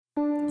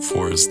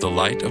For as the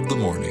light of the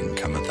morning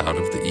cometh out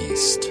of the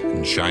east,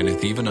 and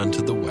shineth even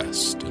unto the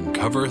west, and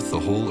covereth the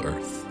whole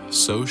earth,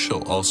 so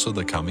shall also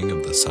the coming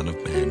of the Son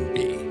of Man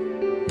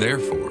be.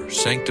 Therefore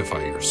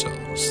sanctify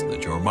yourselves,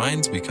 that your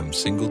minds become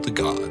single to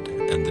God,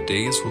 and the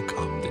days will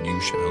come that you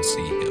shall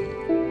see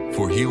him.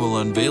 For he will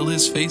unveil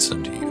his face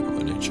unto you,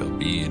 and it shall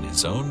be in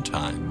his own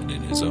time, and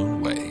in his own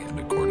way, and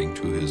according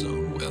to his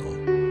own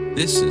will.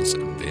 This is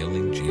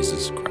unveiling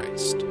Jesus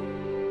Christ.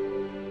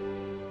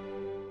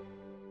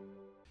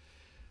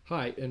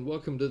 Hi, and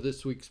welcome to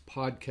this week's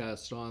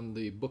podcast on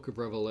the Book of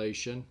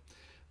Revelation.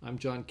 I'm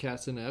John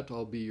Cassanet.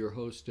 I'll be your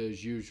host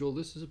as usual.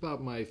 This is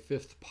about my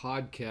fifth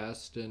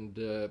podcast,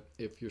 and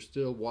if you're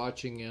still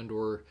watching and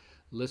or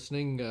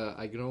listening,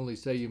 I can only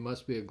say you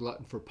must be a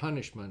glutton for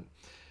punishment.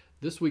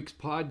 This week's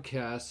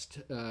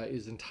podcast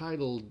is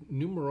entitled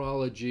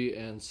Numerology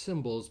and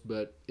Symbols,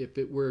 but if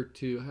it were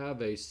to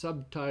have a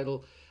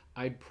subtitle,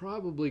 I'd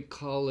probably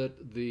call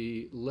it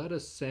the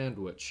Lettuce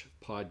Sandwich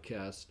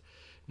Podcast.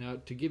 Now,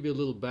 to give you a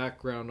little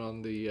background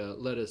on the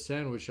lettuce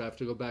sandwich, I have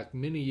to go back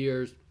many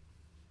years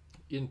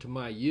into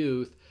my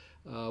youth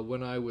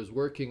when I was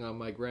working on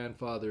my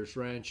grandfather's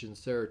ranch in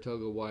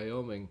Saratoga,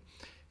 Wyoming.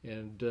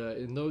 And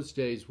in those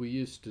days, we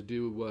used to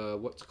do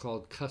what's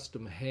called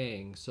custom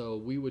haying. So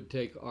we would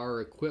take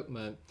our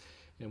equipment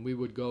and we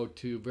would go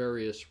to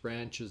various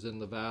ranches in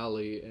the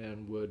valley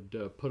and would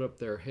put up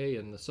their hay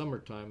in the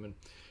summertime. And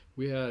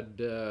we had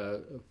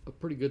a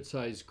pretty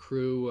good-sized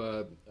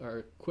crew. Our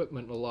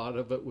equipment, a lot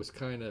of it was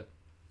kind of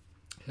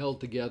held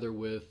together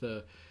with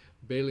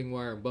baling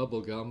wire and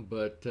bubble gum,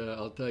 but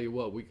I'll tell you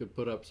what, we could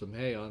put up some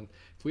hay on.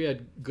 If we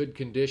had good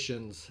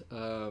conditions,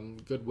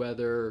 good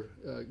weather,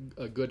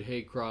 a good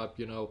hay crop,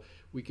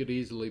 we could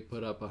easily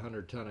put up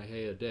 100 ton of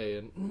hay a day,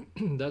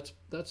 and that's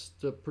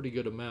a pretty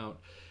good amount.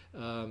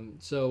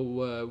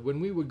 So when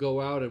we would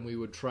go out and we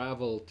would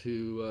travel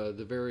to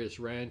the various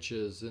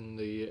ranches in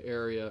the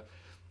area,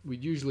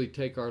 we'd usually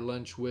take our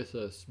lunch with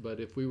us, but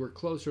if we were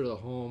closer to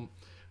home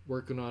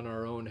working on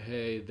our own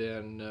hay,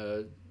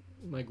 then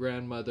my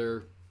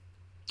grandmother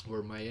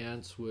or my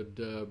aunts would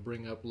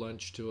bring up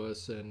lunch to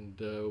us,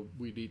 and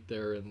we'd eat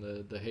there in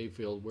the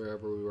hayfield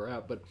wherever we were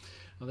at. But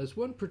on this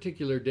one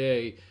particular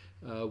day,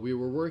 we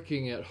were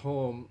working at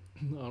home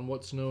on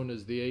what's known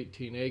as the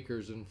 18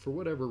 acres, and for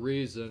whatever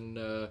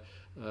reason,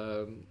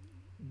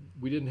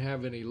 we didn't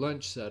have any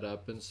lunch set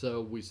up, and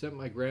so we sent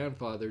my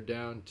grandfather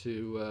down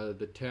to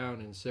the town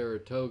in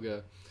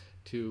Saratoga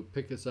to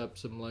pick us up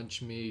some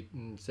lunch meat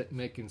and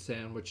making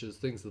sandwiches,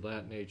 things of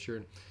that nature.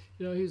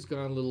 And he's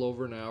gone a little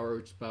over an hour,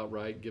 which is about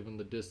right given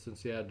the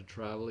distance he had to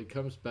travel. He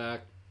comes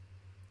back.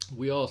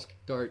 We all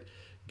start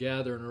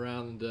gathering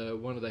around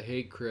one of the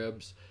hay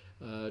cribs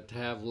to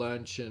have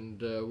lunch,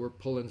 and we're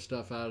pulling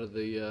stuff out of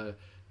the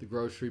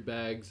grocery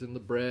bags and the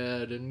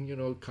bread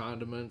and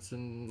condiments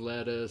and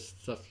lettuce,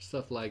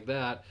 stuff like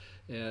that.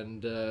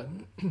 And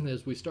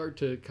as we start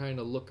to kind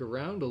of look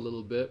around a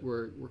little bit,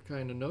 we're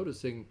kind of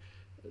noticing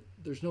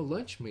there's no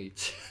lunch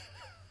meats.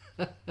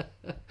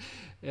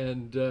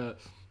 And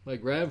my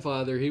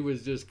grandfather, he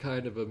was just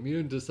kind of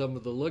immune to some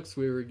of the looks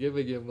we were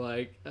giving him,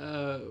 like,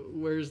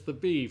 where's the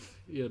beef,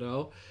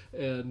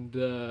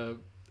 and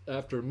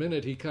after a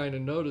minute, he kind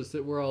of noticed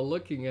that we're all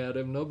looking at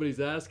him. Nobody's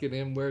asking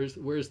him where's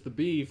the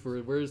beef or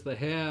where's the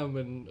ham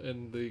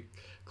and the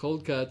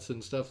cold cuts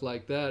and stuff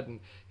like that. And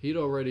he'd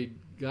already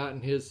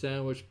gotten his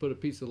sandwich, put a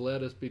piece of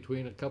lettuce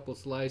between a couple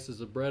slices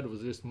of bread,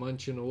 was just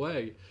munching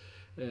away.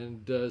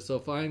 And so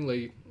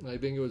finally, I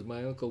think it was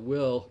my Uncle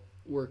Will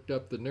worked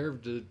up the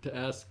nerve to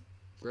ask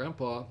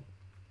Grandpa,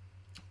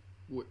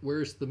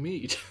 where's the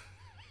meat?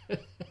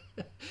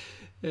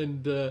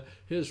 And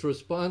his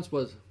response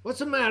was, "What's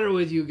the matter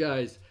with you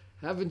guys?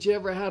 Haven't you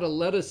ever had a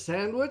lettuce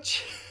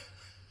sandwich?"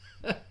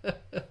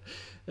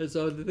 And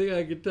so the thing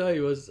I can tell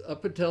you is,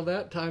 up until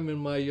that time in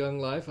my young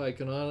life, I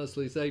can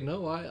honestly say,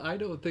 no, I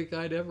don't think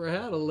I'd ever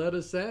had a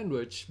lettuce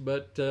sandwich.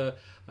 But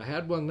I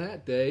had one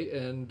that day,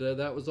 and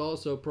that was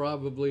also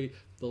probably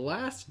the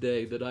last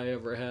day that I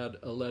ever had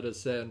a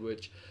lettuce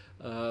sandwich.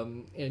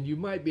 And you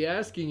might be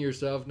asking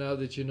yourself, now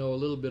that you know a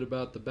little bit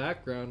about the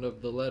background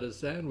of the lettuce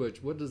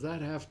sandwich, what does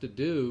that have to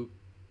do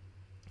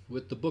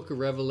with the Book of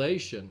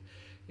Revelation?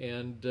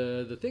 And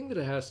the thing that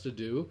it has to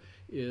do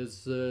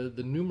is the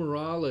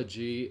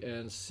numerology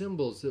and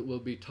symbols that we'll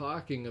be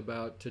talking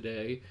about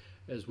today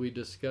as we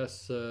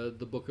discuss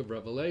the Book of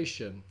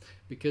Revelation.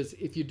 Because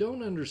if you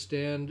don't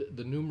understand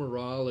the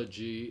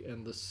numerology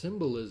and the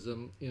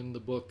symbolism in the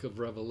Book of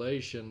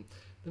Revelation,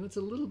 then it's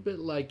a little bit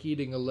like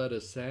eating a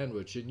lettuce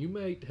sandwich. And you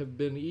might have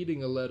been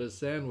eating a lettuce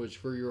sandwich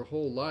for your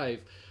whole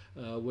life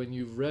when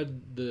you've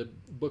read the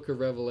Book of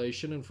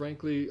Revelation, and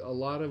frankly a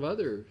lot of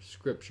other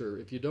scripture.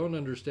 If you don't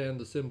understand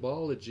the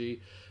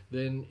symbology,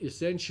 then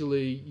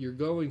essentially you're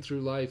going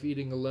through life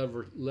eating a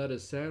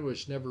lettuce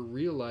sandwich, never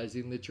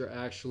realizing that you're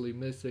actually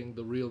missing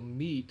the real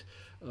meat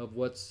of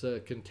what's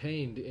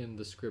contained in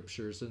the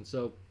scriptures. And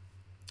so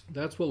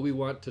that's what we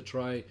want to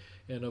try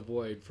and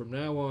avoid. From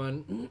now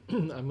on,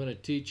 I'm going to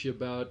teach you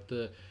about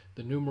the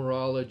the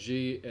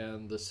numerology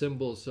and the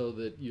symbols so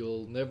that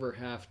you'll never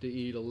have to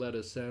eat a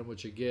lettuce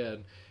sandwich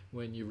again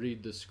when you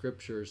read the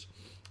scriptures.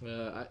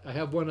 I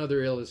have one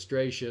other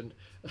illustration.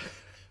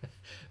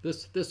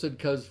 This one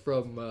comes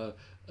from a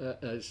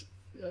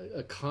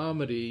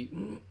comedy,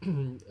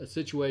 a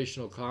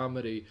situational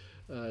comedy,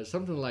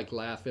 something like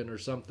Laugh-In or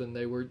something.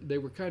 They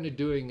were kind of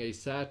doing a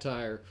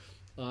satire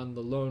on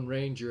the Lone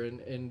Ranger,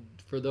 and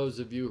for those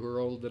of you who are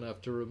old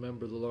enough to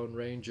remember the Lone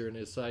Ranger and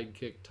his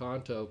sidekick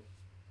Tonto,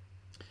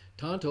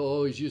 Tonto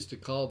always used to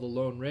call the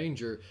Lone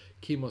Ranger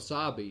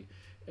Kimosabi.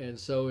 And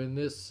so in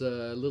this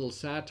little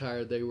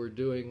satire they were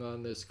doing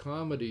on this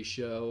comedy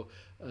show,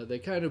 they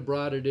kind of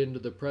brought it into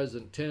the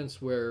present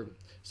tense where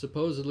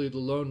supposedly the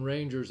Lone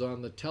Ranger's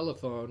on the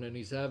telephone and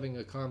he's having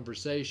a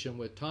conversation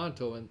with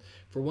Tonto, and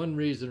for one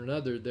reason or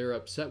another they're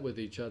upset with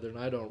each other, and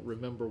I don't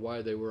remember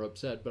why they were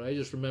upset, but I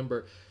just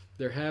remember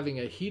they're having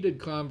a heated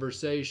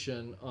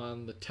conversation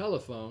on the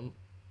telephone,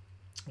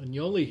 and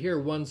you only hear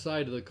one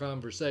side of the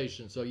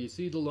conversation. So you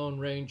see the Lone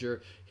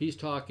Ranger, he's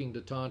talking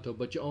to Tonto,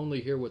 but you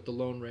only hear what the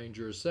Lone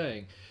Ranger is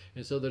saying.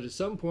 And so that at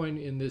some point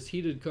in this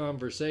heated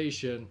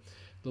conversation,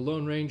 the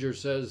Lone Ranger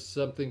says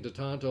something to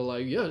Tonto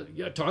like,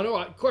 yeah, Tonto,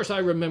 of course I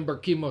remember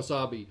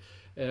Kimosabi.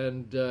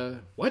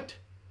 And, what?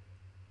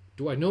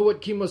 Do I know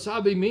what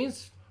Kimosabi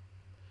means?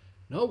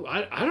 No,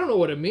 I don't know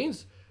what it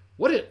means.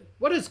 What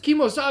does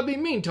Kimosabi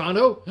mean,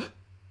 Tonto?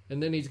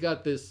 And then he's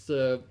got this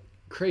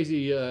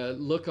crazy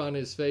look on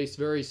his face,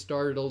 very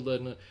startled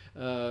and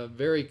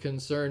very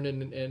concerned,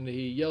 and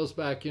he yells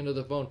back into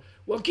the phone,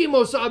 well,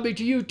 Kimosabi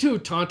to you too,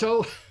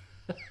 Tonto.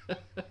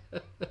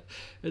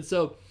 And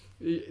so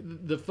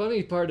the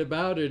funny part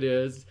about it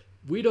is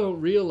we don't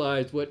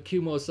realize what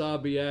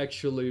Kimosabi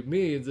actually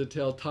means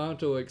until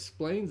Tonto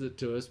explains it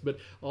to us, but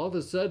all of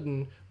a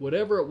sudden,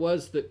 whatever it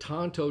was that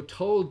Tonto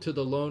told to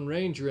the Lone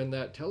Ranger in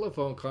that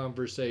telephone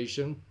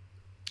conversation,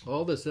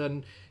 all of a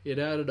sudden it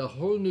added a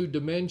whole new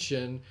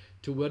dimension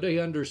to what he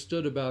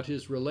understood about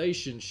his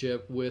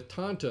relationship with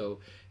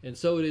Tonto. And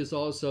so it is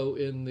also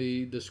in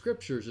the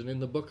scriptures and in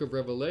the book of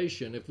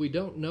Revelation. If we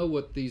don't know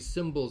what these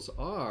symbols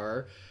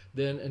are,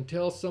 then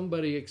until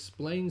somebody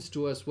explains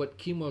to us what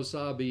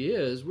Kimosabi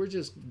is, we're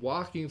just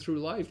walking through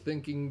life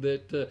thinking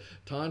that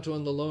Tonto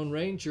and the Lone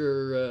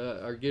Ranger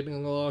are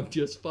getting along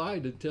just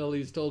fine until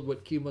he's told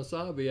what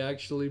Kimosabi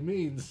actually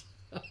means.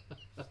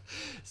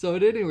 So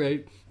at any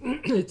rate,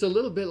 it's a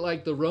little bit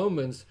like the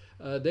Romans.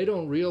 They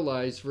don't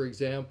realize, for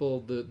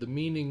example, the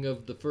meaning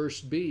of the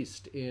first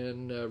beast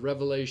in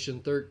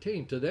Revelation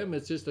 13. To them,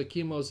 it's just a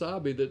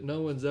Kimosabi that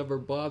no one's ever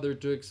bothered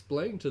to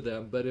explain to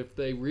them. But if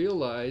they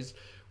realize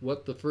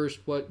what the first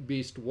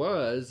beast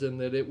was, and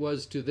that it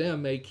was to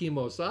them a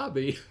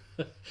Kimosabi,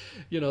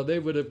 they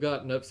would have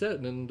gotten upset,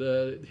 and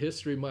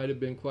history might have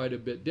been quite a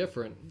bit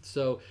different.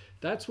 So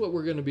that's what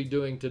we're going to be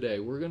doing today.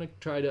 We're going to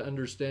try to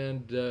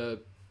understand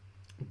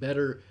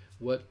better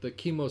what the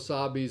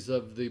Kimosabis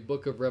of the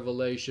book of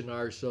Revelation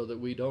are, so that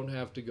we don't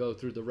have to go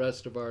through the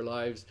rest of our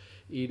lives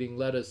eating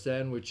lettuce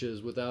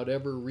sandwiches without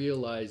ever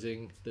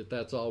realizing that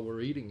that's all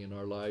we're eating in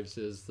our lives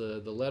is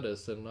the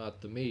lettuce and not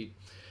the meat.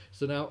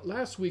 So now,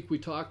 last week we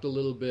talked a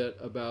little bit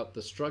about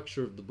the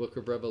structure of the book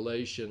of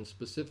Revelation,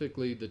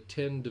 specifically the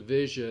 10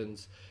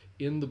 divisions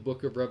in the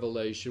book of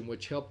Revelation,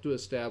 which help to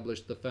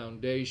establish the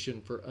foundation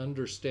for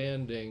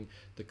understanding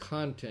the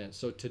content.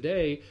 So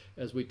today,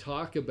 as we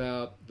talk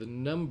about the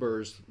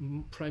numbers,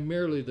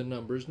 primarily the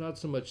numbers, not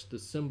so much the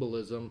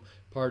symbolism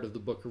part of the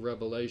book of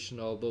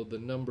Revelation, although the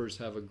numbers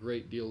have a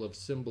great deal of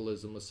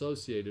symbolism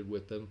associated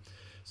with them.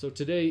 So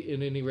today,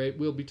 at any rate,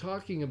 we'll be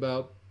talking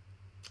about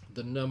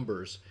the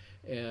numbers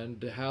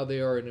and how they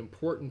are an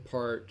important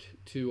part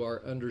to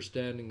our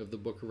understanding of the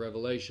book of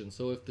Revelation.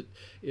 So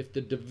if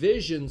the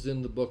divisions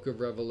in the book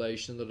of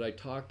Revelation that I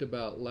talked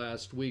about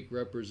last week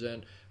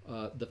represent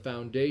the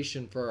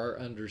foundation for our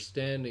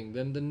understanding,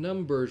 then the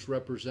numbers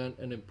represent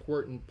an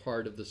important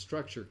part of the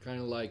structure, kind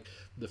of like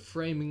the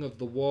framing of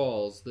the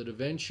walls that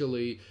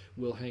eventually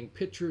will hang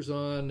pictures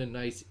on and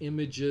nice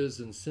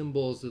images and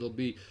symbols that'll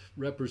be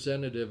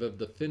representative of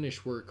the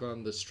finish work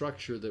on the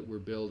structure that we're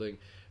building.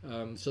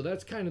 So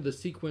that's kind of the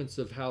sequence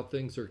of how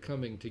things are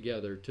coming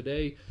together.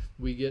 Today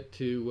we get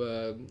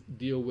to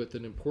deal with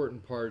an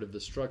important part of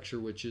the structure,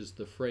 which is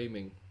the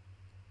framing.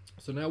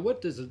 So now,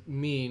 what does it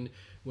mean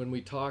when we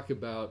talk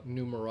about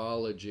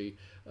numerology?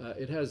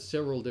 It has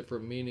several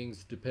different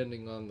meanings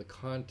depending on the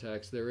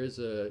context. There is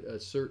a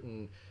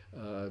certain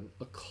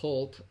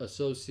occult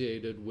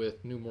associated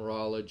with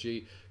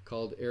numerology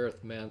called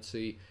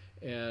arithmancy,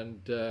 and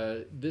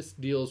this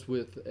deals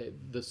with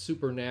the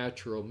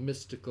supernatural,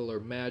 mystical, or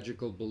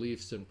magical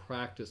beliefs and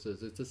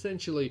practices. It's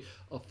essentially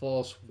a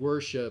false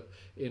worship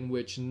in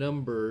which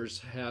numbers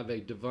have a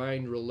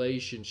divine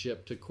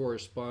relationship to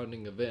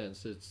corresponding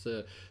events. It's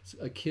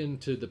akin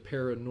to the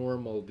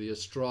paranormal, the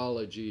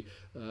astrology,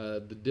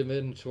 the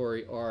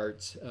divinatory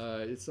arts.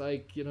 It's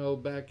like,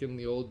 back in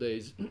the old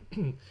days,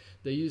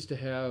 they used to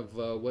have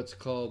what's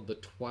called the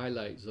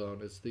Twilight Zone.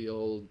 It's the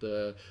old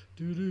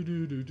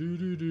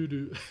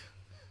do-do-do-do-do-do-do-do.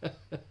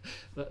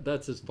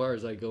 That's as far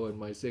as I go in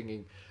my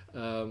singing.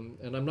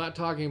 And I'm not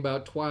talking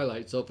about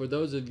Twilight. So for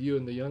those of you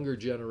in the younger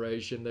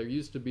generation, there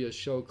used to be a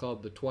show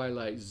called The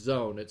Twilight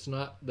Zone. It's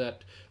not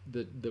that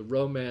the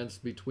romance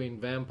between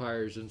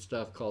vampires and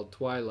stuff called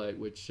Twilight,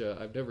 which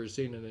I've never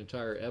seen an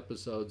entire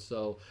episode.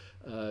 So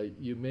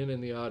you men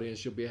in the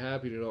audience, you'll be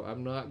happy to know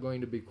I'm not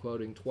going to be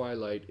quoting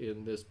Twilight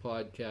in this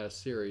podcast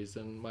series.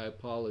 And my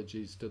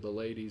apologies to the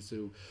ladies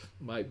who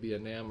might be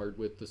enamored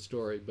with the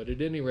story. But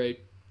at any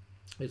rate,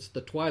 it's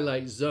the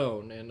Twilight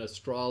Zone and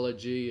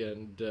astrology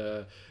and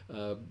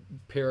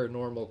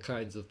paranormal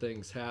kinds of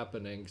things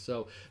happening.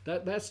 So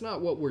that's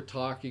not what we're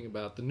talking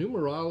about. The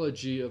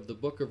numerology of the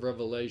Book of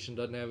Revelation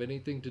doesn't have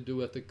anything to do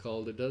with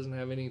occult. It doesn't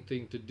have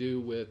anything to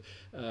do with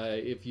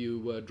if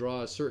you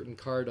draw a certain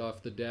card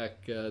off the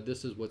deck,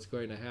 this is what's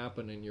going to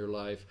happen in your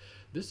life.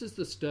 This is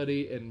the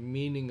study and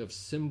meaning of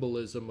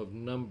symbolism of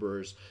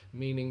numbers,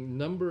 meaning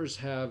numbers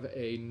have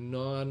a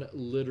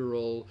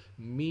non-literal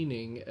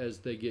meaning as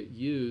they get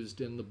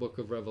used in the Book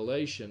of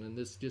Revelation, and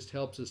this just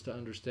helps us to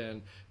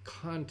understand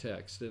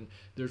context. And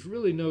there's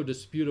really no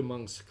dispute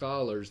among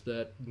scholars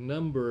that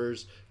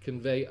numbers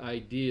convey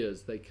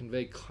ideas, they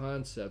convey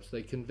concepts,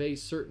 they convey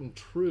certain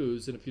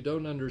truths, and if you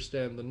don't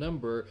understand the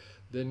number,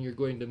 then you're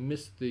going to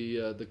miss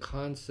the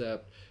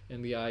concept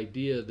and the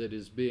idea that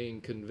is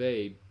being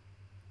conveyed.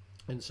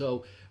 And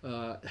so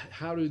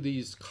how do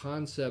these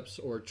concepts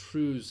or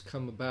truths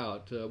come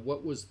about?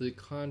 What was the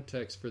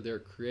context for their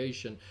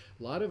creation?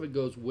 A lot of it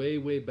goes way,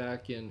 way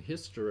back in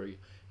history,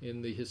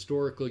 in the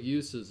historical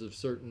uses of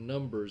certain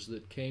numbers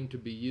that came to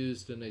be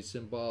used in a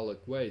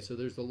symbolic way. So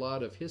there's a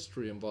lot of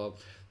history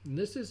involved. And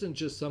this isn't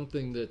just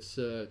something that's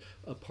a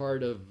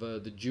part of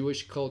the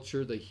Jewish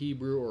culture, the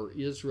Hebrew or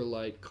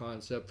Israelite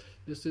concept.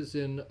 This is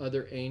in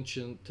other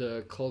ancient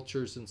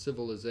cultures and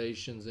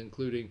civilizations,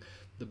 including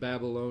the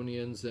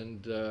Babylonians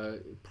and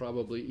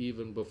probably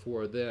even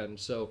before then.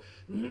 So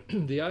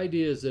the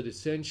idea is that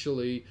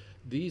essentially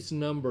these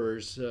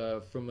numbers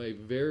from a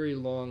very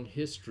long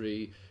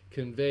history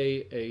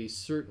convey a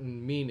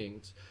certain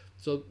meanings.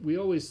 So we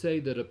always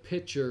say that a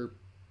picture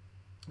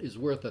is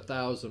worth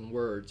 1,000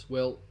 words.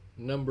 Well,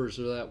 numbers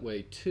are that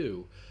way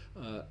too.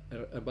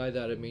 And by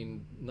that I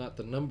mean not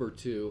the number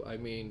two, I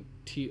mean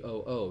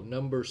TOO.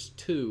 Numbers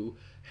two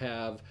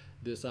have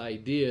this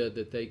idea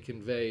that they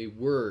convey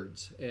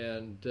words.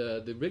 And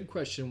the big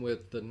question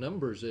with the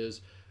numbers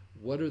is,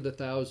 what are the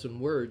 1,000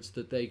 words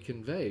that they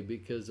convey?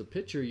 Because a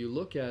picture, you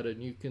look at it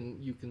and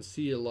you can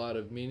see a lot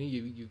of meaning.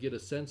 You get a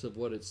sense of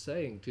what it's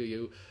saying to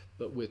you.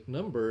 But with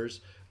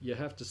numbers, you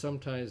have to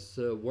sometimes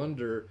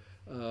wonder,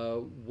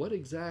 what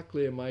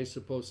exactly am I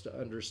supposed to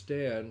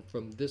understand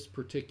from this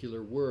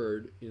particular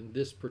word in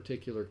this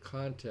particular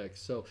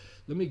context? So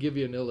let me give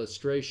you an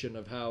illustration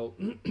of how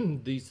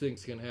these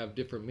things can have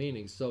different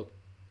meanings. So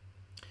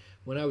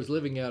when I was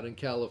living out in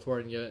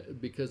California,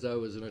 because I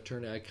was an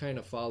attorney, I kind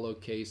of follow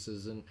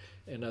cases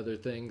and other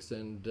things.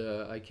 And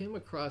I came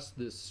across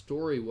this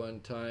story one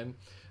time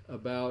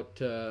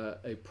about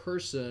a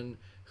person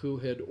who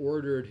had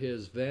ordered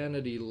his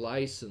vanity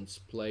license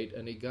plate,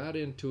 and he got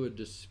into a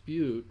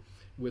dispute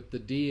with the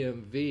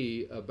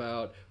DMV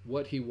about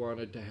what he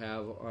wanted to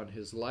have on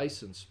his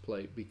license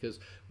plate, because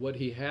what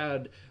he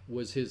had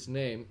was his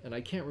name, and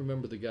I can't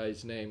remember the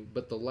guy's name,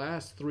 but the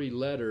last three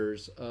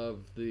letters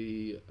of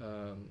the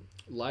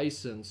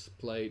license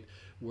plate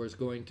was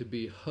going to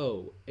be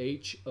Hoe,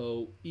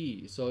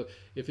 H-O-E. So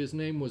if his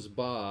name was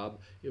Bob,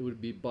 it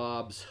would be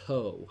Bob's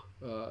Hoe.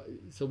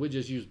 So we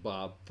just use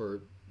Bob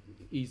for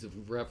ease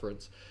of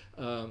reference.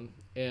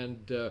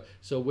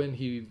 So when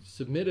he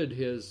submitted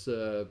his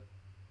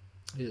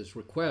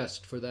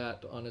request for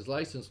that on his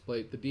license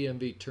plate, the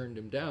DMV turned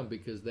him down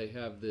because they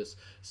have this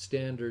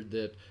standard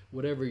that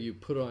whatever you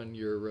put on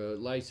your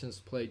license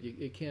plate,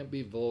 it can't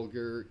be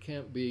vulgar, it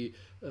can't be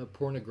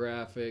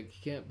pornographic,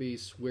 it can't be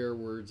swear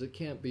words, it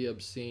can't be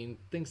obscene,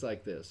 things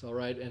like this, all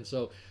right? And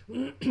so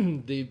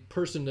the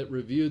person that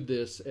reviewed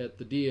this at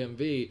the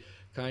DMV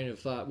kind of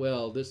thought,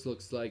 well, this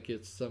looks like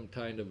it's some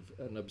kind of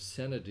an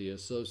obscenity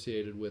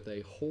associated with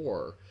a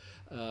whore.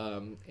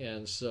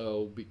 And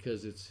so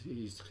because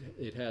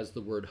it has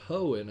the word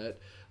hoe in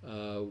it,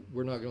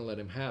 we're not going to let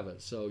him have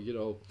it.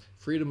 So,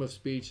 freedom of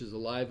speech is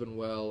alive and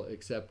well,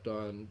 except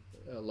on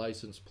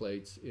license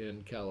plates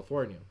in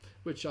California,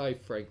 which I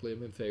frankly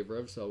am in favor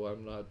of, so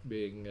I'm not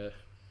being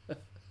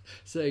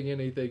saying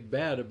anything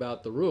bad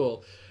about the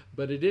rule.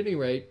 But at any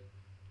rate,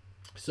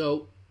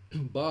 so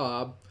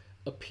Bob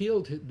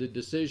appealed the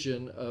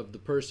decision of the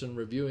person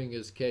reviewing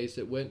his case.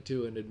 It went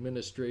to an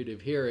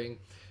administrative hearing.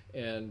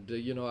 And,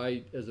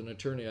 I, as an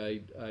attorney,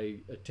 I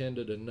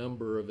attended a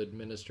number of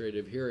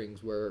administrative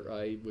hearings where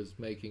I was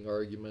making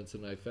arguments,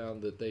 and I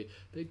found that they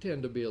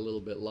tend to be a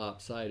little bit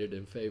lopsided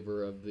in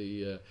favor of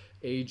the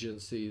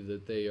agency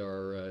that they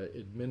are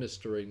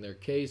administering their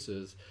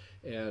cases.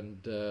 And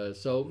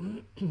so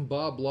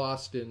Bob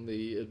lost in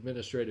the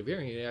administrative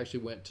hearing. He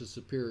actually went to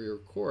Superior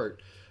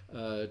Court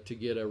to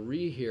get a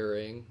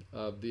rehearing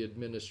of the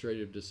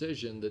administrative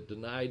decision that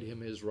denied him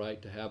his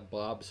right to have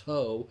Bob's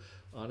Hoe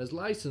on his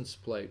license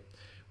plate.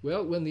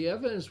 Well, when the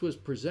evidence was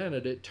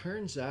presented, it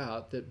turns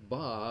out that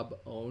Bob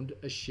owned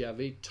a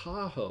Chevy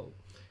Tahoe.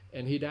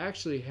 And he'd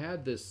actually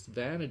had this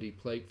vanity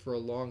plate for a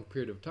long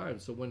period of time.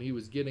 So when he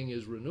was getting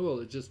his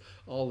renewal, it just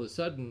all of a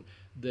sudden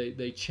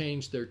they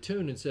changed their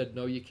tune and said,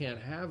 no, you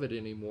can't have it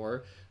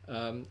anymore.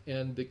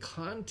 And the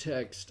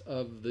context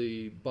of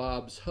the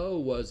Bob's Hoe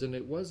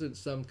it wasn't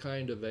some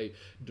kind of a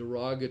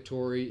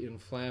derogatory,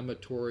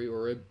 inflammatory,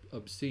 or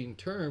obscene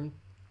term.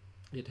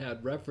 It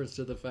had reference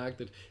to the fact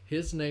that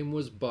his name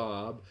was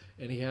Bob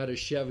and he had a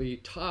Chevy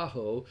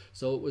Tahoe,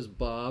 so it was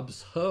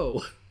Bob's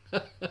Hoe.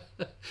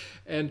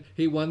 And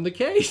he won the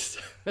case.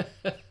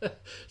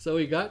 So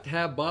he got to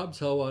have Bob's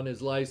Hoe on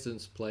his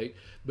license plate.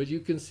 But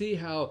you can see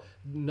how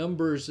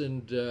numbers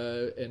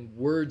and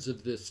words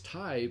of this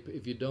type,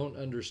 if you don't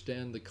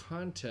understand the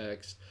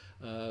context,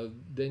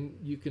 then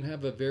you can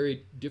have a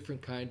very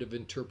different kind of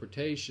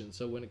interpretation.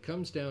 So when it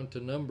comes down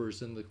to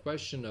numbers and the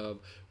question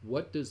of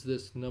what does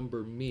this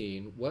number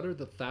mean, what are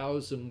the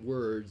 1,000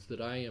 words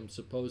that I am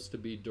supposed to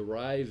be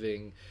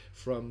deriving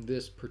from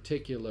this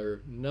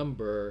particular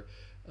number,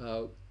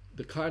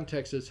 the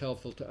context is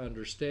helpful to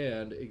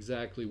understand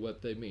exactly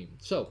what they mean.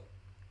 So,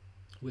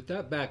 with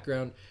that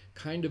background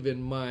kind of in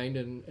mind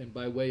and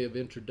by way of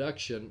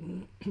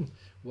introduction,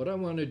 what I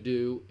want to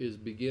do is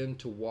begin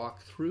to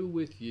walk through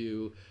with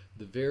you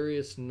the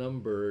various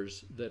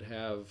numbers that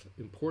have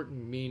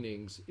important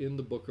meanings in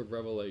the book of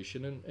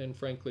Revelation, and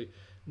frankly,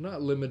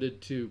 not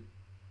limited to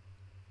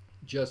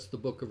just the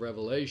book of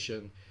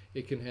Revelation.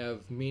 It can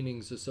have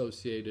meanings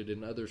associated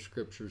in other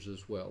scriptures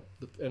as well.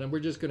 And we're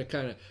just going to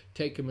kind of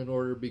take them in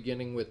order,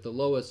 beginning with the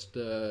lowest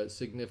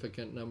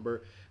significant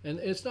number. And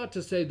it's not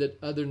to say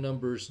that other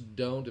numbers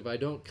don't. If I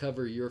don't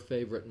cover your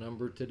favorite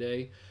number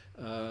today,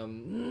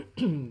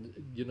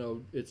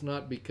 it's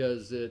not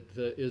because it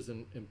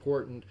isn't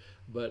important,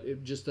 but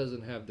it just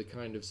doesn't have the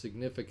kind of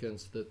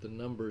significance that the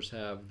numbers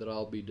have that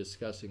I'll be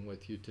discussing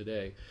with you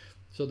today.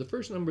 So the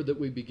first number that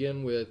we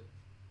begin with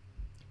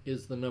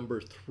is the number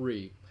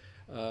 3.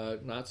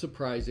 Not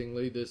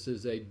surprisingly, this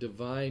is a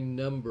divine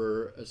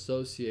number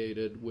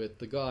associated with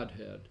the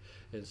Godhead.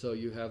 And so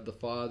you have the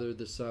Father,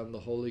 the Son, the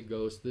Holy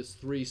Ghost, this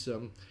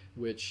threesome,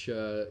 which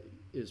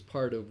is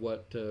part of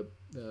what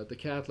the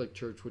Catholic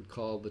Church would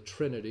call the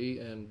Trinity.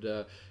 And,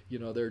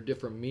 there are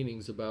different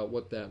meanings about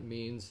what that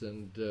means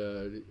and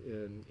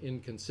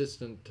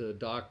inconsistent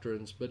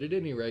doctrines. But at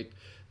any rate,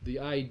 the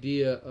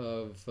idea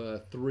of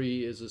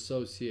 3 is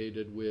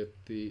associated with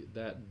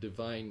that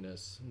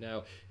divineness.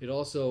 Now, it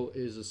also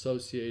is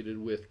associated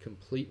with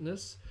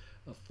completeness,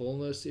 a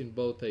fullness in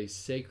both a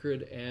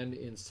sacred and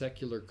in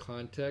secular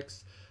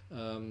context.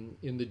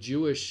 In the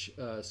Jewish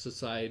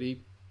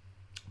society,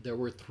 there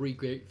were 3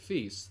 great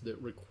feasts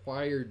that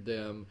required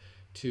them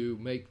to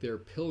make their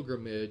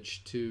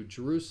pilgrimage to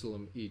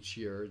Jerusalem each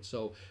year. And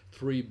so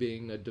 3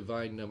 being a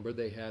divine number,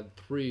 they had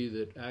 3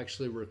 that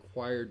actually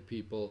required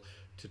people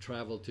to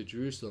travel to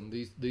Jerusalem.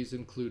 These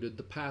included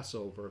the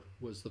Passover,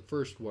 was the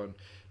first one.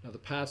 Now the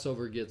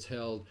Passover gets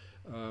held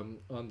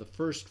on the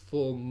first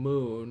full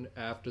moon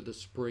after the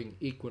spring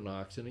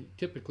equinox, and it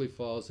typically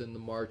falls in the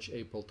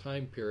March-April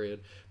time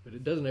period, but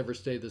it doesn't ever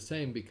stay the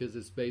same because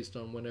it's based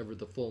on whenever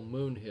the full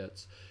moon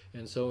hits.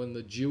 And so in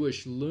the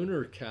Jewish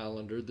lunar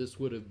calendar, this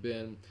would have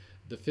been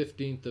the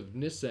 15th of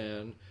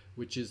Nisan,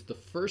 which is the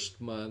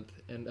first month,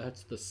 and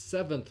that's the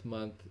 7th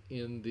month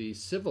in the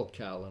civil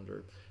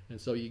calendar. And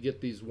so you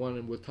get these one,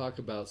 and we'll talk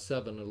about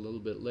 7 a little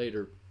bit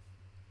later.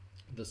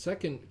 The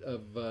second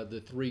of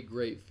the 3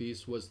 great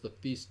feasts was the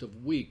Feast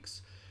of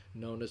Weeks,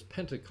 known as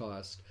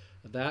Pentecost.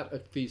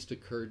 That feast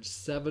occurred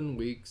 7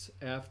 weeks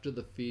after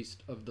the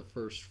Feast of the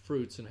First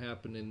Fruits and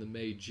happened in the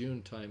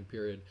May-June time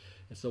period.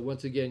 And so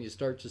once again, you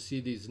start to see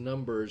these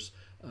numbers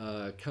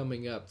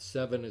coming up.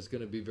 7 is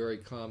going to be very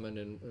common,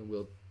 and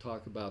we'll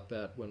talk about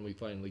that when we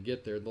finally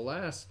get there. The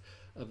last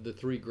of the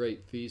 3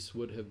 great feasts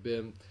would have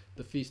been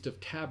the Feast of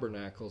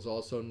Tabernacles,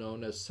 also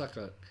known as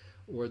Sukkot,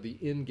 or the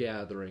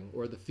Ingathering,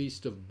 or the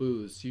Feast of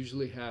Booths.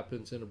 Usually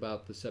happens in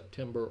about the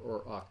September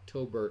or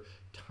October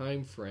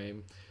time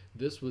frame.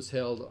 This was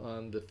held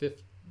on the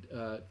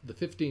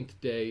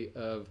 15th day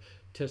of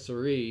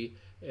Tesseri,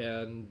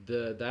 and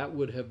that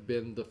would have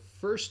been the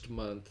first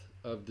month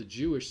of the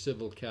Jewish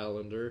civil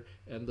calendar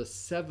and the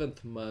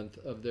 7th month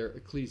of their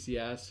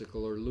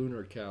ecclesiastical or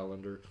lunar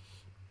calendar.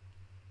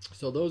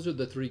 So those are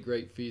the 3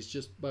 great feasts,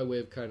 just by way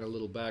of kind of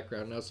little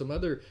background. Now, some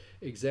other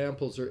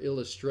examples or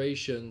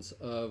illustrations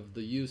of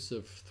the use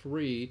of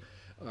 3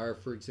 are,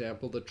 for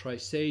example, the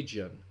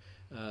Trisagion.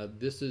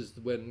 This is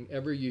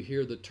whenever you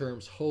hear the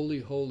terms holy,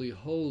 holy,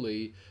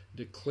 holy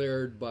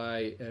declared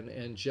by an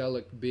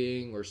angelic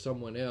being or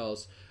someone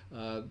else,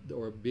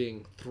 or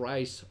being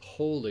thrice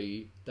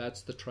holy,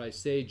 that's the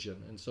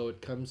Trisagion. And so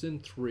it comes in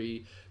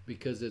 3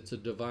 because it's a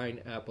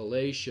divine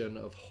appellation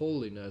of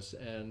holiness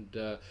and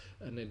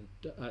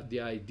the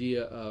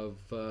idea of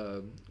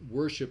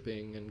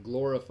worshiping and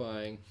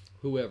glorifying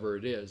whoever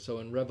it is. So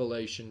in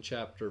Revelation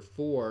chapter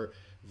 4,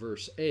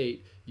 verse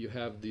 8, you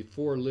have the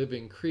four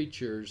living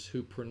creatures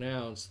who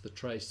pronounce the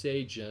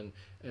trisagion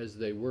as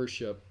they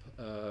worship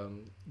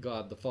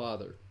God the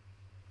Father.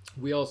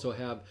 We also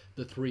have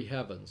the three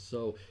heavens.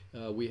 So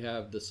we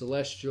have the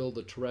celestial,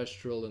 the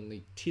terrestrial, and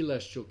the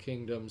telestial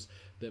kingdoms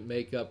that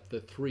make up the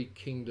three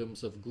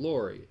kingdoms of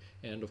glory.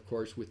 And of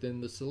course, within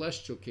the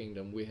celestial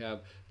kingdom, we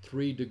have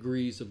 3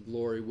 degrees of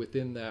glory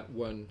within that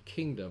one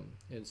kingdom.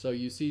 And so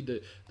you see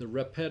the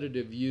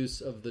repetitive use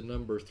of the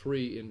number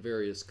 3 in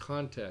various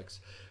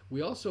contexts.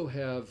 We also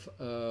have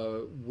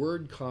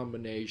word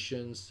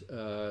combinations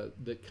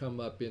that come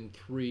up in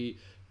 3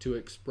 to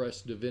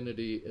express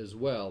divinity as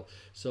well.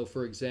 So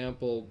for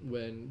example,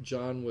 when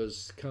John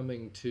was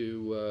coming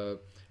to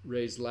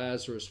raise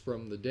Lazarus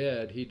from the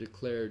dead, he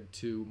declared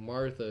to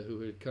Martha, who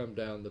had come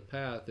down the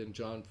path, in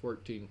John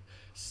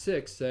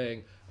 14:6,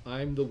 saying,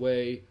 "I'm the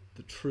way,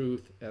 the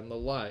truth, and the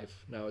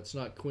life." Now, it's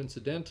not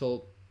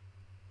coincidental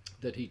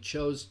that he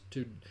chose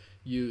to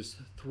use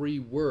 3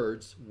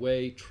 words,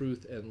 way,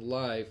 truth, and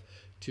life,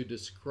 to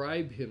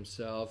describe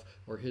himself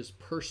or his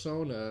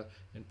persona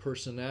and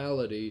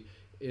personality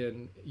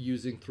in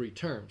using 3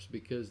 terms,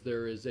 because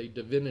there is a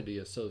divinity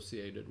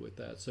associated with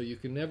that. So you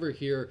can never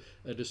hear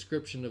a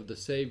description of the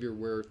Savior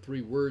where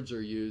 3 words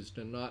are used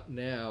and not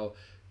now,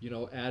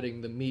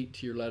 adding the meat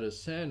to your lettuce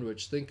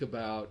sandwich. Think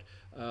about,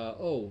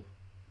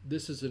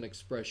 this is an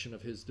expression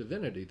of his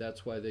divinity.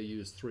 That's why they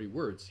use 3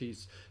 words.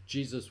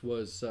 Jesus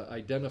was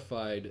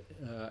identified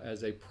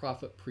as a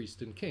prophet,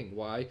 priest, and king.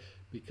 Why?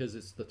 Because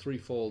it's the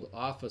threefold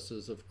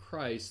offices of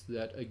Christ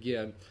that,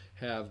 again,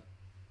 have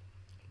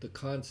the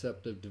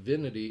concept of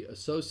divinity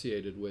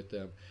associated with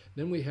them.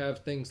 Then we have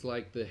things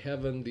like the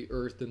heaven, the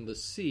earth, and the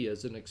sea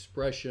as an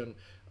expression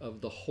of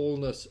the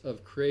wholeness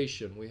of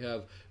creation. We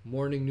have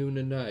morning, noon,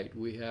 and night.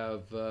 We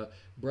have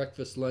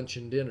breakfast, lunch,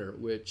 and dinner,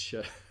 which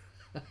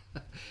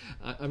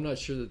I'm not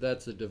sure that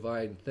that's a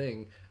divine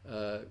thing,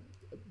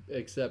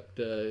 except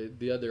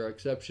the other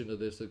exception to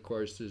this, of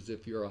course, is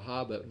if you're a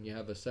hobbit and you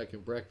have a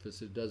second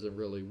breakfast, it doesn't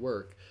really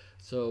work.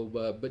 So,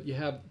 but you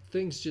have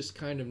things just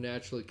kind of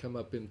naturally come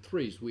up in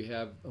 3s. We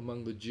have,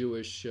 among the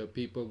Jewish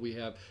people, we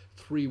have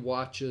 3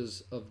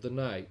 watches of the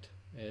night.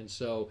 And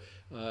so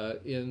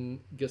in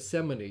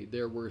Gethsemane,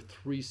 there were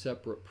 3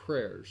 separate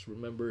prayers.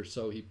 Remember,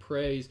 so he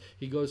prays,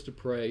 he goes to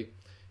pray,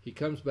 he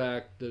comes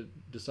back, the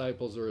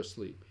disciples are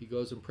asleep. He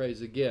goes and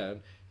prays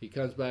again. He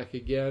comes back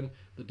again,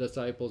 the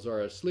disciples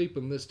are asleep,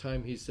 and this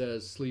time he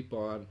says, "Sleep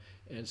on."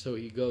 And so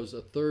he goes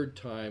a 3rd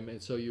time,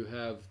 and so you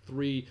have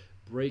 3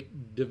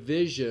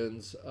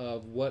 divisions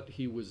of what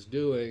he was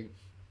doing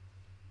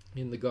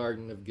in the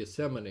Garden of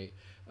Gethsemane.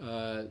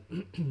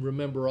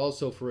 Remember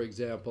also, for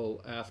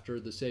example, after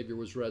the Savior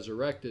was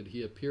resurrected,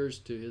 he appears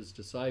to his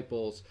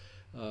disciples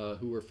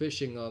who were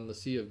fishing on the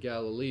Sea of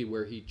Galilee,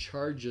 where he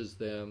charges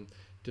them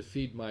to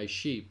feed my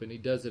sheep, and he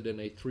does it in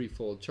a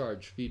 3-fold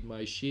charge: feed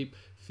my sheep,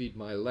 feed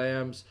my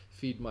lambs,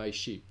 feed my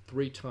sheep,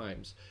 3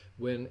 times.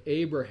 When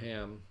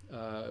Abraham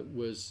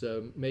was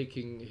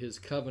making his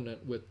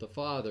covenant with the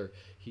Father,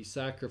 he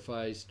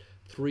sacrificed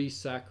 3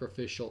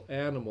 sacrificial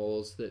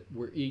animals that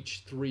were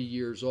each 3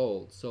 years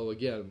old. So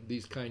again,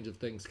 these kinds of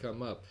things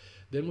come up.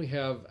 Then we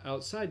have,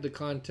 outside the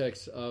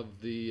context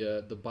of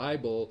the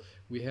Bible,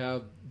 we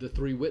have the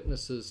 3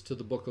 witnesses to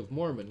the Book of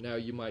Mormon. Now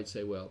you might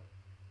say, well,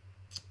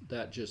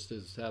 that just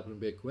has happened to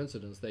be a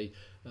coincidence. They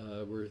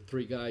were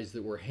 3 guys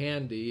that were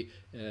handy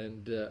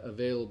and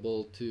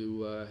available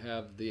to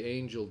have the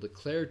angel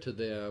declare to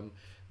them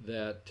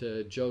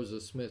that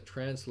Joseph Smith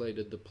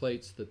translated the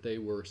plates that they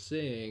were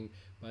seeing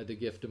by the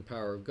gift and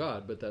power of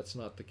God. But that's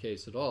not the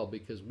case at all,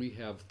 because we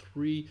have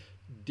 3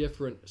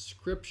 different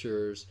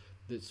scriptures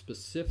that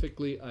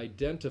specifically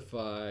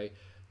identify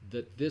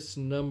that this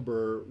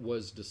number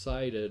was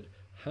decided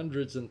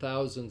hundreds and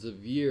thousands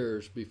of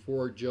years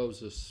before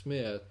Joseph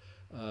Smith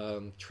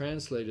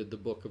translated the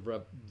Book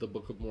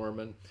of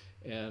Mormon.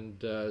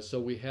 And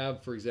so we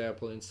have, for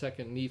example, in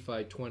 2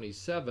 Nephi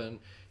 27,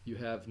 you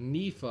have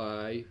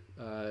Nephi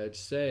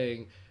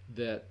saying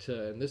that,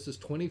 and this is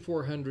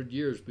 2,400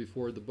 years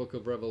before the Book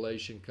of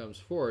Revelation comes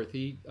forth,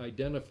 he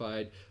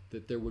identified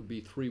that there would be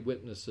 3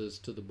 witnesses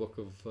to the Book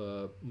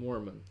of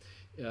Mormon.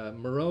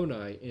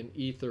 Moroni in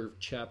Ether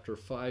chapter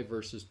 5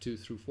 verses 2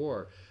 through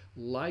 4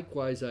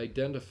 likewise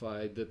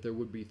identified that there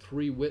would be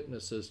 3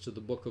 witnesses to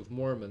the Book of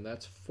Mormon.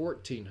 That's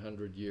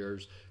 1,400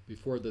 years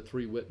before the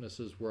 3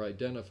 witnesses were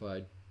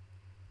identified.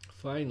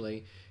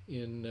 Finally,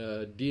 in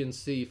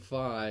D&C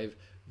 5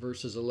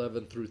 verses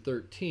 11 through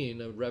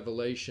 13, a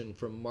revelation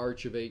from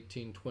March of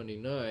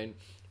 1829,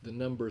 the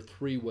number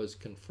 3 was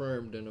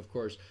confirmed, and of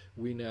course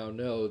we now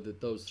know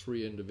that those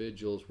 3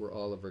 individuals were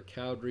Oliver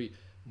Cowdery,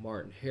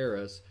 Martin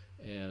Harris,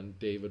 and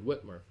David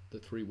Whitmer, the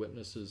 3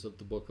 witnesses of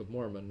the Book of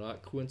Mormon.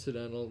 Not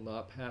coincidental,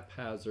 not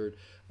haphazard.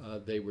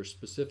 They were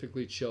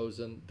specifically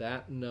chosen,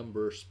 that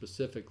number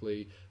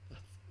specifically,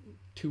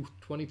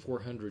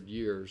 2,400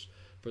 years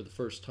for the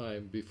first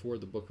time before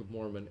the Book of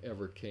Mormon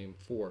ever came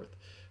forth.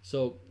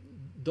 So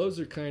those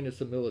are kind of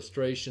some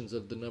illustrations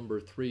of the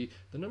number 3.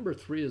 The number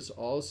 3 is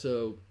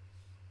also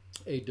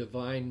a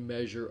divine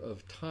measure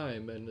of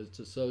time, and it's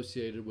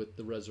associated with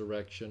the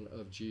resurrection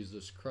of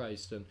Jesus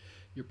Christ. And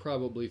you're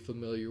probably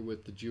familiar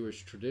with the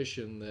Jewish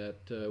tradition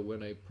that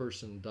when a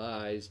person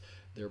dies,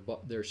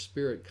 their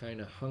spirit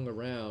kind of hung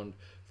around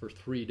for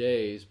 3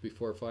 days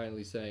before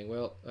finally saying,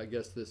 well, I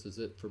guess this is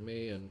it for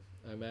me and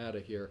I'm out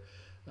of here.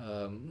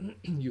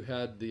 You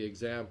had the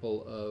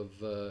example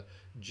of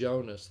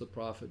Jonas, the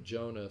prophet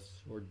Jonas,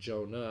 or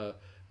Jonah,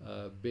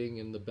 being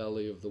in the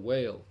belly of the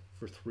whale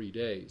for 3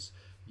 days.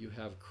 You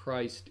have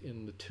Christ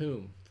in the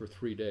tomb for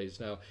 3 days.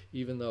 Now,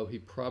 even though he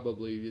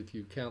probably, if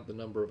you count the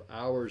number of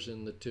hours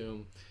in the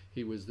tomb,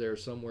 he was there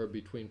somewhere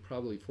between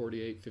probably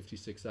 48,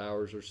 56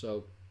 hours or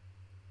so.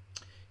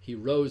 He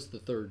rose the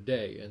third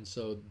day. And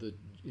so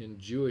in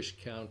Jewish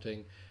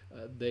counting,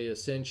 they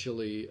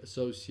essentially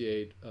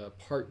associate a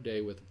part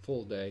day with a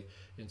full day.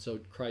 And so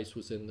Christ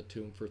was in the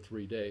tomb for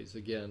 3 days.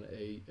 Again,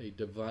 a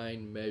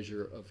divine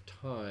measure of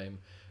time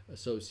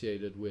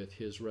associated with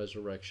his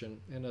resurrection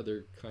and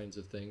other kinds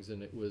of things.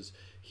 And it was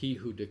he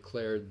who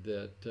declared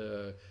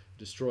that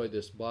destroy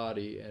this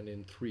body, and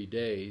in 3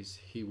 days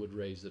he would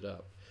raise it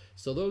up.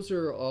 So those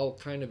are all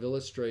kind of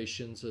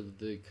illustrations of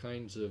the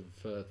kinds of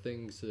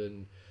things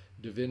in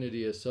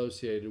divinity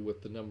associated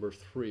with the number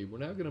 3. We're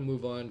now going to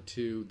move on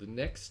to the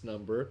next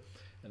number,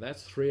 and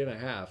that's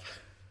 3.5.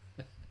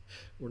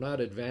 We're not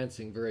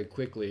advancing very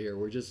quickly here.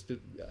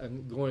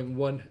 I'm going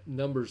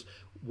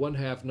one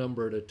half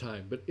number at a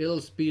time, but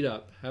it'll speed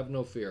up. Have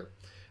no fear.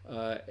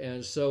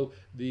 And so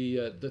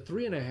the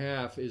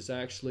 3.5 is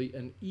actually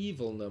an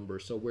evil number.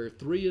 So where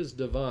 3 is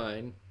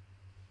divine,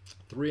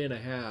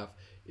 3.5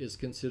 is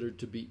considered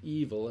to be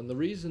evil. And the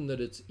reason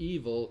that it's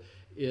evil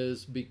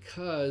is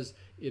because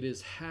it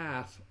is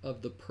half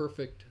of the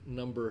perfect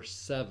number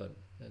 7.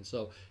 And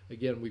so,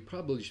 again, we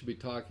probably should be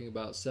talking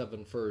about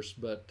 7 first,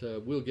 but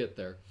we'll get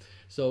there.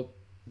 So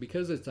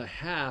because it's a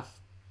half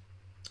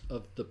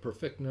of the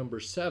perfect number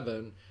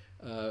 7,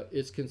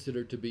 it's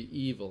considered to be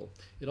evil.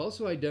 It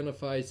also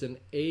identifies an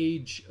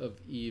age of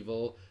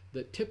evil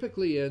that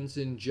typically ends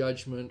in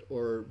judgment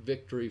or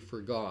victory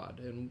for God.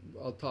 And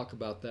I'll talk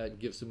about that and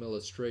give some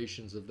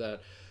illustrations of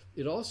that.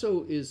 It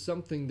also is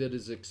something that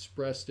is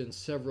expressed in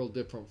several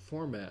different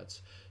formats.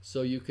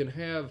 So you can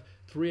have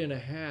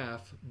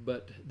 3.5,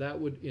 but that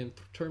would, in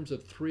terms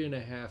of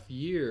 3.5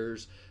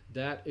 years,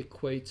 that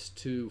equates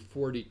to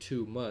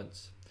 42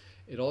 months.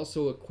 It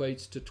also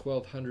equates to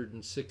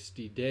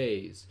 1,260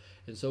 days.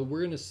 And so we're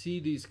going to see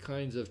these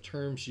kinds of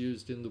terms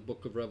used in the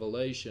book of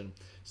Revelation.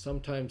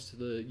 Sometimes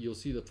you'll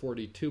see the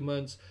 42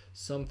 months,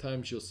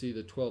 sometimes you'll see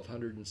the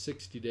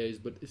 1,260 days,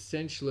 but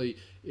essentially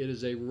it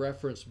is a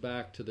reference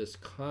back to this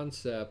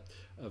concept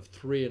of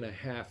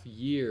 3.5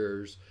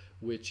 years,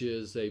 which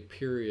is a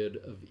period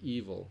of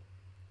evil.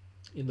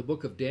 In the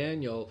book of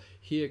Daniel,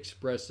 he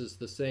expresses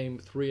the same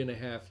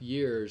 3.5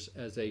 years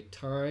as a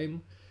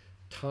time,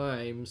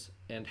 times,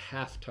 and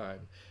halftime.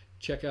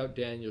 Check out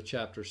Daniel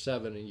chapter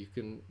 7 and you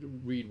can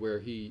read where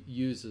he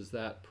uses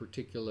that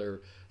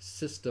particular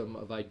system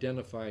of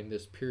identifying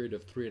this period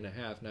of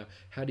 3.5. Now,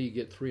 how do you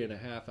get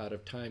 3.5 out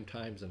of time,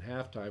 times, and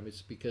halftime?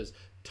 It's because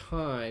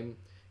time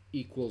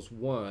equals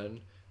 1,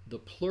 the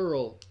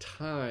plural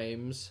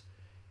times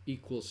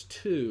equals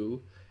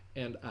 2,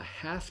 and a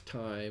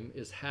halftime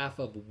is half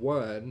of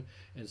 1,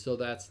 and so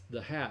that's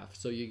the half.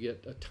 So you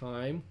get a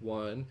time,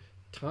 1,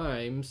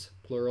 times,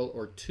 plural,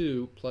 or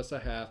 2 plus a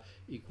half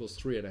equals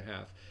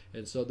 3.5.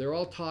 And so they're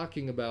all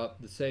talking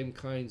about the same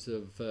kinds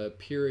of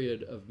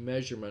period of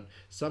measurement.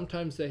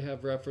 Sometimes they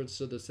have reference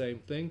to the same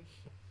thing,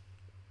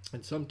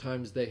 and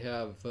sometimes they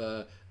have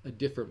a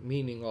different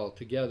meaning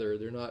altogether.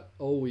 They're not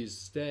always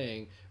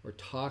staying or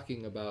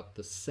talking about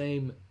the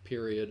same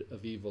period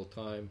of evil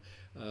time,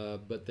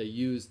 but they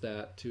use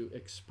that to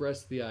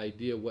express the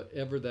idea,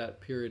 whatever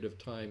that period of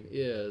time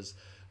is,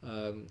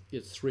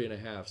 it's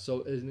 3.5.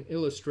 So an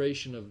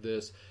illustration of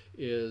this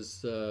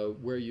is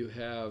where you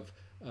have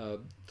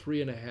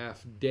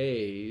 3.5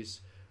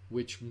 days,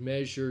 which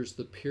measures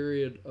the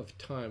period of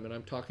time, and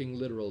I'm talking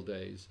literal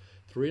days.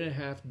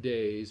 3.5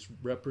 days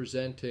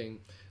representing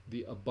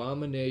the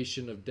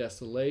abomination of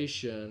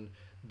desolation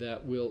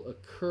that will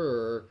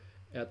occur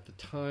at the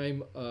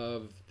time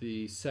of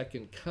the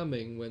second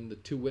coming when the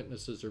 2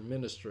 witnesses are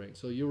ministering.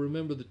 So you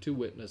remember the 2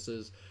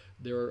 witnesses.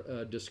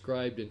 They're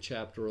described in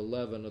chapter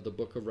 11 of the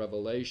book of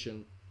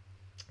Revelation.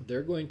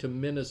 They're going to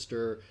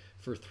minister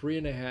for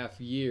 3.5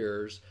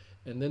 years,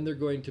 and then they're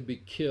going to be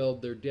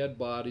killed. Their dead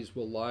bodies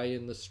will lie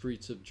in the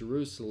streets of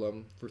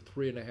Jerusalem for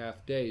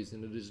 3.5 days.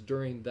 And it is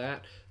during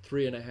that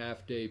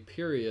 3.5 day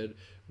period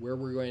where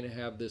we're going to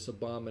have this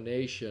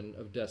abomination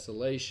of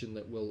desolation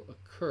that will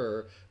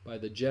occur by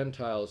the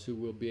Gentiles, who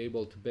will be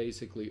able to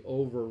basically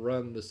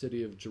overrun the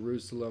city of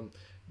Jerusalem,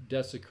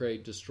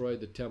 desecrate, destroy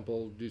the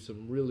temple, do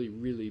some really,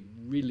 really,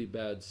 really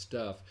bad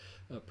stuff,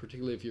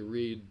 particularly if you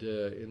read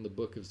in the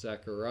book of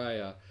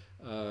Zechariah.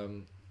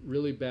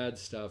 Really bad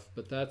stuff,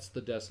 but that's the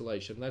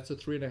desolation. That's a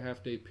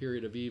 3.5 day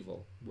period of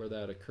evil where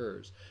that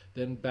occurs.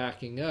 Then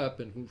backing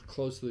up and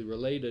closely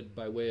related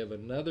by way of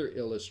another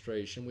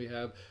illustration, we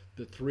have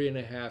the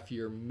 3.5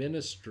 year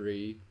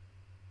ministry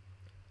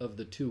of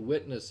the two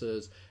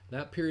witnesses.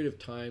 That period of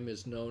time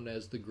is known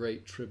as the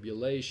Great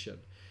Tribulation.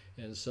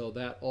 And so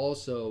that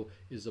also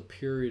is a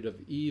period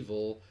of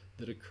evil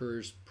that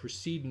occurs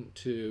precedent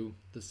to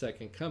the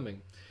second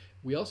coming.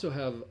 We also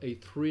have a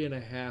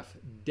 3.5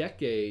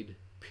 decade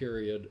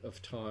period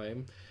of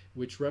time,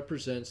 which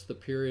represents the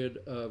period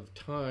of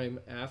time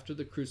after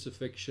the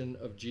crucifixion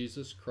of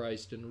Jesus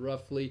Christ in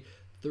roughly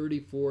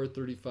 34,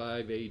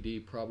 35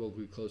 AD,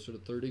 probably closer to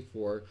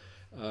 34.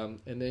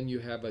 And then you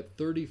have a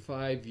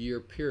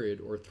 35-year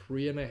period, or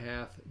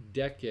 3.5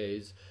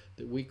 decades,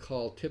 that we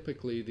call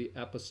typically the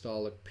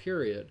apostolic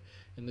period.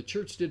 And the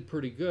church did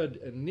pretty good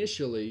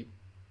initially,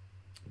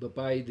 but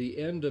by the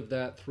end of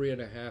that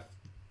 3.5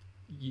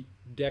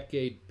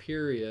 decade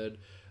period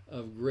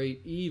of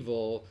great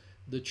evil,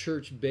 the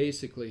church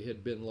basically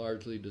had been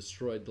largely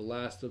destroyed. The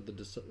last of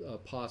the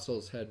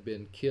apostles had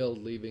been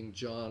killed, leaving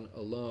John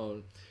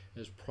alone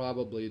as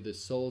probably the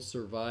sole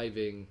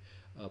surviving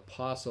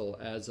apostle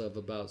as of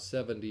about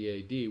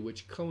 70 AD,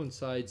 which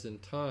coincides in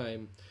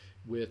time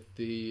with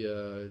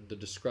the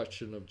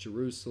destruction of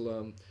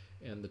Jerusalem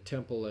and the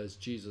temple as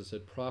Jesus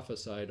had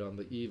prophesied on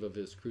the eve of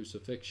his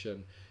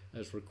crucifixion,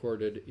 as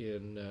recorded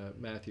in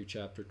Matthew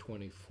chapter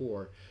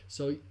 24.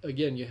 So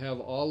again, you have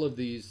all of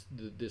this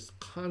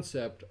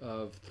concept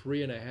of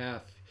 3.5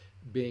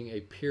 being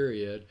a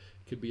period.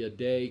 Could be a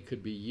day,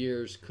 could be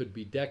years, could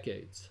be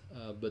decades.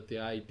 But the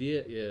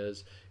idea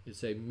is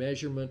it's a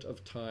measurement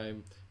of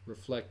time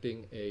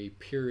reflecting a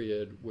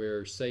period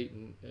where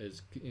Satan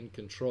is in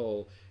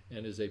control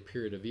and is a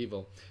period of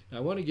evil. Now,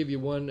 I want to give you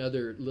one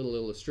other little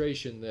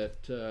illustration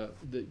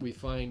that we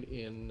find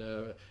in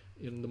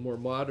the more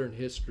modern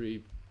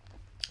history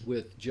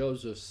with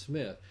Joseph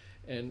Smith.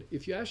 And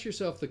if you ask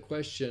yourself the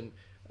question,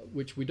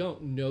 which we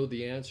don't know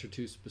the answer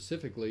to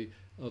specifically,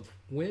 of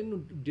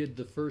when did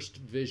the first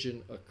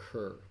vision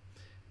occur?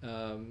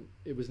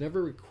 It was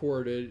never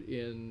recorded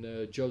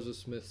in Joseph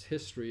Smith's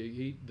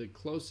history. The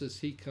closest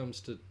he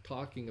comes to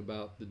talking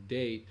about the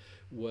date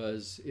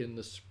was in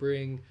the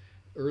spring,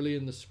 early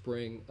in the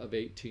spring of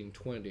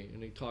 1820.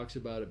 And he talks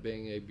about it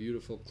being a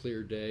beautiful,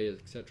 clear day,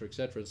 etc.,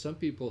 etc. And some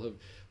people have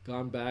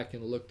gone back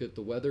and looked at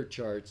the weather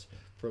charts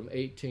from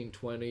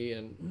 1820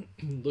 and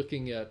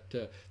looking at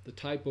the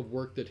type of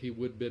work that he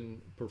would have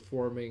been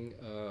performing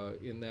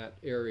in that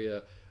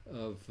area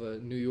of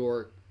New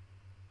York,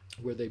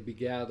 where they'd be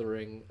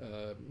gathering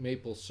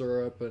maple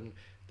syrup and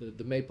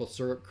the maple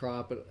syrup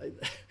crop. And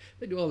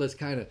they do all this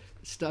kind of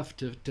stuff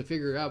to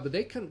figure out. But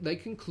they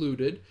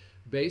concluded,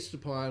 based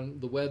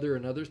upon the weather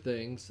and other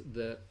things,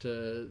 that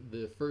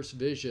the first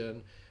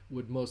vision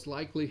would most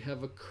likely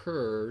have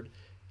occurred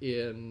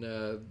in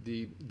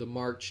the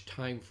March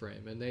time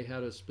frame, and they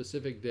had a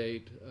specific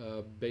date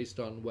based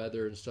on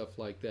weather and stuff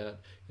like that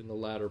in the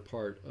latter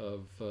part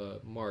of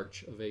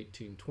March of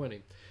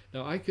 1820.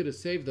 Now, I could have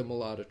saved them a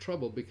lot of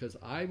trouble, because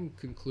I'm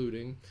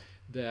concluding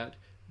that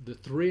the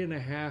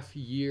 3.5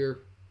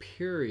 year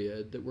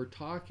period that we're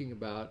talking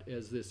about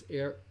as this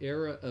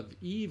era of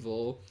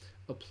evil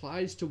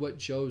applies to what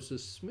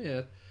Joseph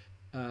Smith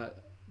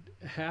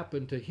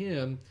happened to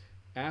him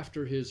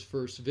after his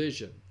first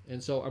vision.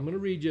 And so I'm going to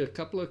read you a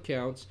couple of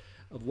accounts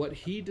of what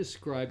he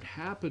described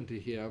happened to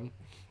him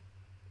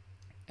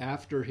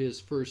after his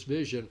first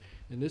vision.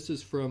 And this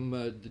is from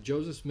the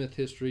Joseph Smith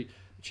history,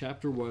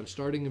 chapter 1,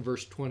 starting in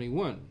verse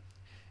 21.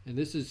 And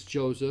this is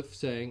Joseph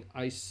saying,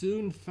 "I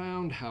soon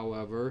found,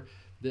 however,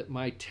 that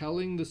my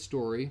telling the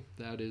story,"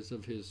 that is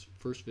of his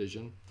first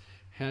vision,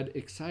 "had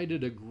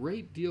excited a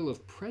great deal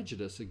of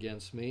prejudice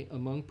against me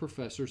among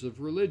professors of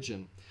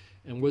religion,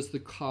 and was the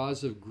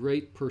cause of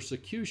great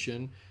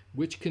persecution,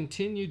 which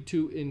continued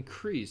to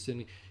increase."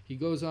 And he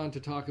goes on to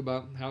talk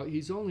about how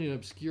he's only an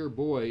obscure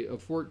boy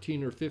of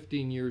 14 or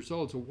 15 years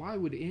old, so why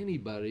would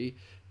anybody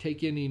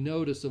take any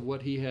notice of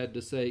what he had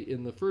to say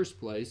in the first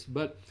place?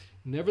 But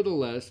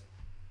nevertheless,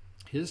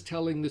 his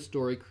telling the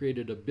story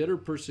created a bitter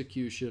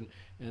persecution,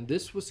 and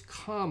this was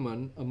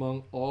common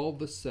among all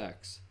the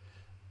sects,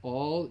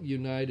 all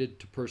united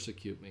to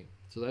persecute me.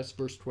 So that's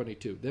verse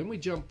 22. Then we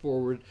jump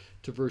forward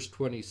to verse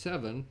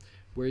 27,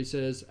 where he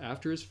says,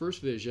 "After his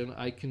first vision,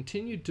 I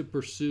continued to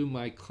pursue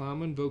my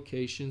common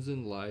vocations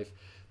in life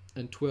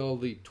until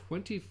the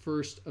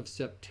 21st of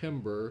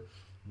September,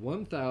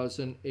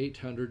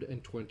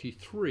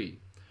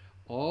 1823,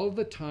 all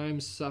the time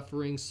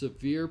suffering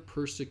severe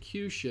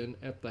persecution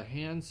at the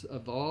hands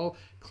of all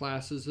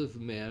classes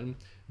of men,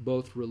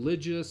 both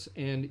religious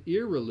and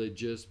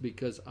irreligious,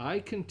 because I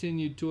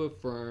continued to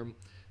affirm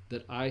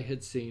that I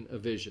had seen a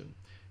vision."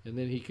 And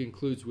then he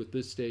concludes with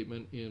this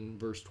statement in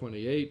verse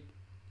 28,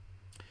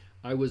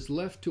 "I was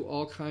left to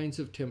all kinds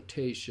of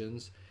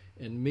temptations,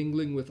 and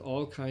mingling with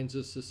all kinds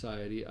of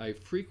society, I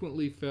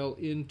frequently fell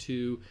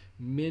into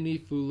many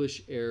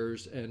foolish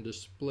errors and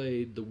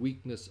displayed the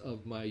weakness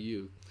of my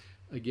youth."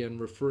 Again,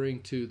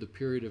 referring to the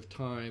period of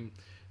time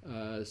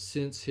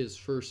since his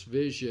first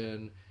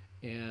vision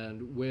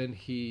and when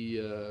he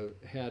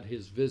had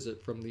his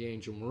visit from the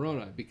angel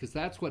Moroni, because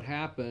that's what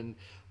happened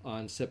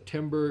on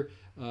September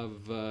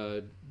of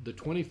the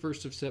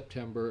 21st of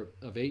September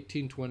of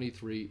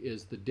 1823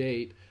 is the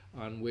date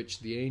on which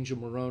the angel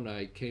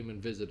Moroni came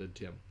and visited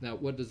him. Now,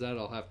 what does that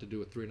all have to do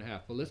with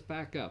 3.5? Well, let's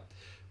back up.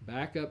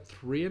 Back up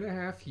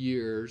 3.5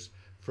 years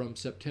from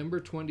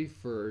September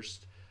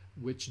 21st,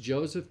 which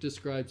Joseph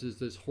describes as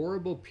this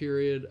horrible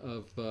period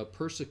of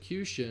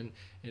persecution.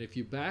 And if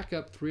you back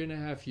up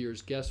 3.5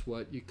 years, guess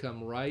what? You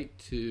come right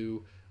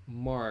to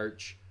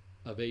March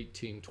of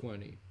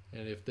 1820.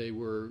 And if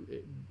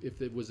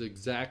it was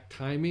exact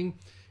timing,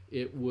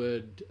 it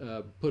would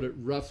put it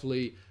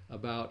roughly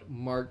about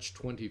March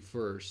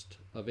 21st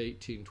of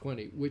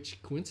 1820,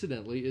 which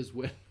coincidentally is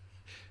when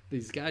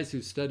these guys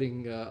who's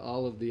studying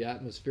all of the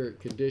atmospheric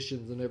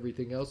conditions and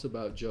everything else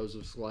about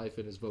Joseph's life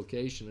and his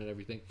vocation and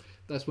everything,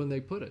 that's when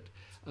they put it.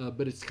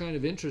 But it's kind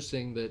of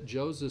interesting that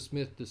Joseph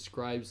Smith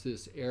describes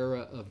this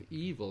era of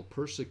evil,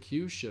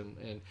 persecution,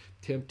 and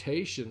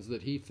temptations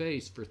that he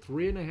faced for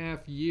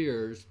 3.5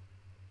 years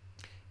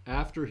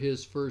after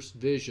his first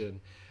vision.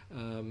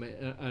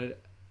 I'm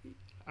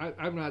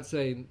not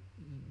saying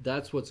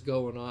that's what's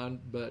going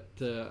on, but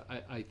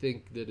I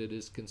think that it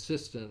is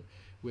consistent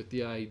with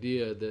the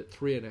idea that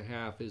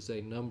 3.5 is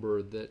a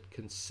number that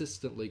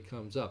consistently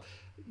comes up.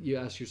 You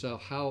ask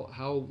yourself,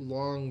 how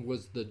long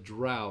was the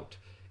drought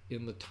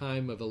in the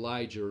time of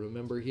Elijah?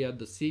 Remember, he had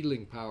the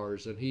sealing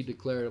powers, and he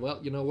declared, well,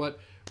 you know what?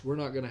 We're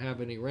not going to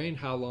have any rain.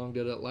 How long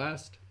did it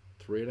last?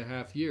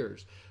 3.5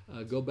 years.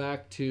 Go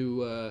back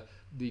to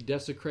the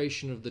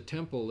desecration of the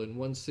temple in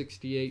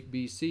 168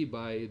 BC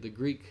by the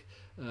Greek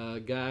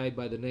guy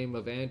by the name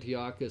of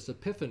Antiochus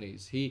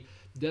Epiphanes. He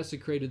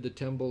desecrated the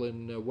temple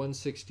in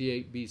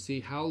 168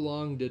 BC. How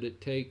long did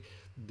it take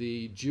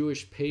the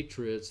Jewish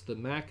patriots, the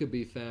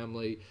Maccabee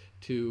family,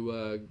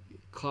 to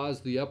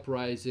cause the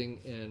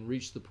uprising and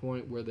reach the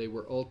point where they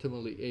were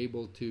ultimately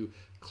able to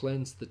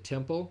cleanse the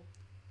temple?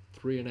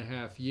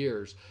 3.5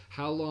 years.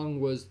 How long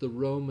was the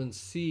Roman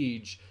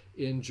siege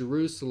in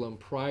Jerusalem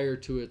prior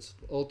to its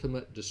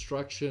ultimate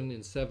destruction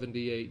in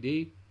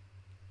 70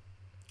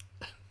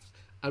 AD?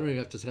 I don't even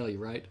have to tell you,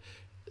 right?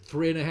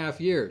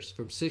 3.5 years.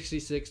 From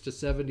 66 to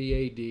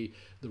 70 AD,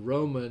 the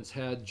Romans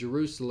had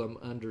Jerusalem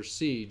under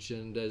siege,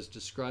 and as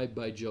described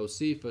by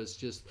Josephus,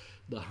 just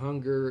the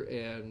hunger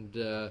and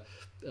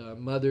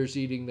mothers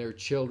eating their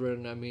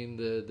children. I mean,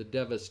 the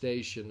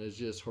devastation is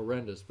just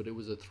horrendous, but it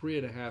was a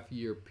 3.5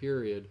 year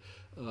period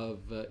of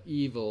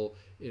evil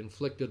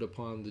inflicted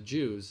upon the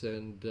Jews,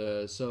 and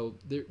so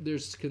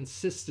there's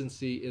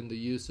consistency in the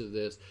use of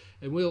this,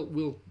 and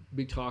we'll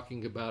be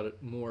talking about it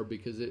more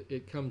because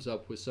it comes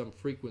up with some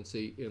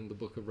frequency in the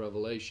book of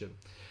Revelation.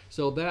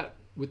 So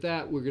with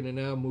that, we're going to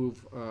now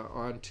move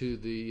on to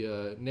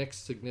the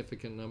next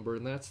significant number,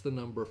 and that's the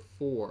number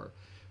 4.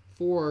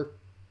 4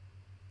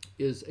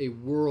 is a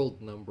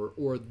world number,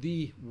 or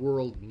the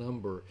world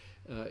number.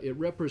 It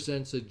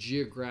represents a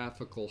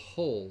geographical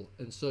whole,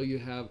 and so you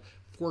have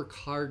 4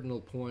 cardinal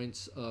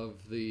points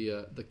of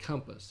the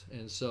compass,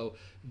 and so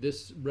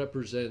this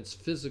represents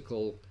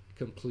physical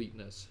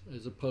completeness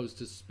as opposed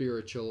to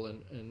spiritual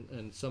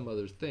and some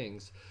other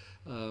things.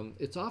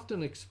 It's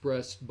often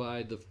expressed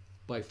by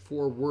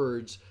 4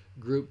 words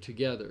grouped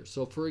together.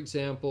 So, for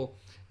example,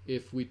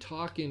 if we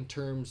talk in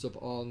terms of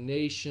all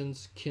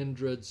nations,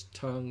 kindreds,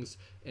 tongues,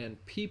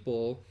 and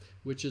people,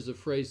 which is a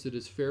phrase that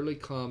is fairly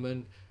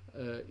common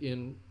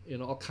in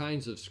all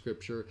kinds of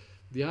scripture,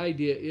 the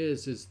idea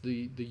is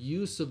the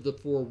use of the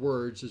 4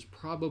 words is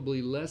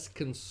probably less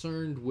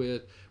concerned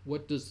with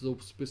what does the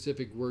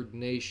specific word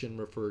nation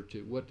refer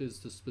to, what is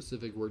the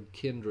specific word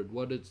kindred,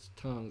 what is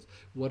tongues,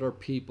 what are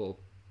people.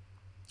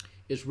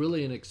 It's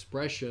really an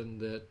expression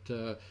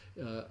that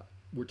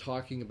we're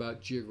talking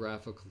about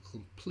geographical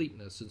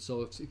completeness. And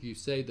so if you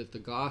say that the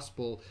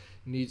gospel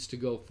needs to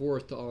go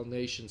forth to all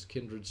nations,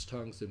 kindreds,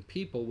 tongues, and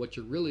people, what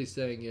you're really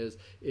saying is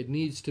it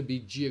needs to be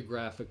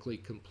geographically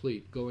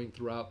complete, going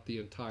throughout the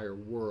entire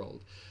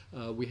world.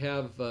 We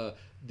have the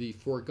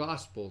 4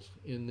 gospels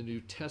in the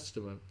New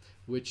Testament,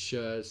 which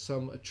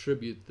some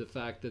attribute the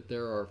fact that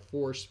there are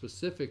 4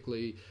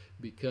 specifically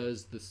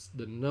because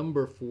the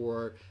number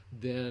 4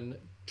 then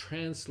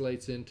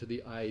translates into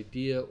the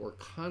idea or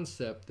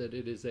concept that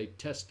it is a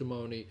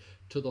testimony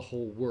to the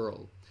whole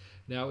world.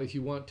 Now, if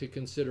you want to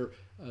consider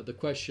the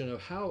question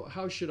of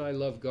how should I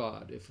love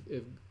God, if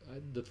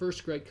the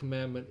first great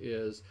commandment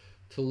is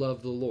to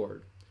love the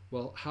Lord,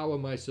 well, how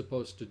am I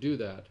supposed to do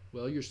that?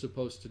 Well, you're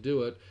supposed to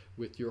do it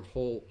with your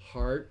whole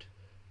heart,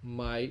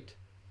 might,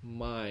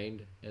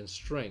 mind, and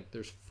strength.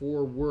 There's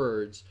 4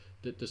 words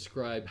that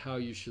describe how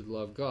you should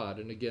love God.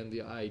 And again,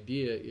 the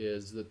idea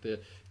is that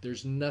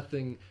there's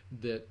nothing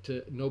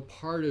no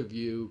part of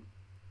you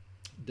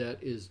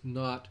that is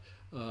not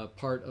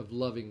part of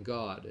loving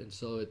God. And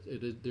so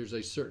there's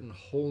a certain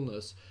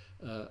wholeness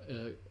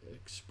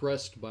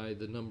expressed by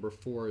the number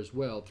 4 as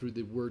well through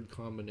the word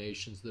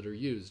combinations that are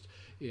used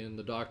in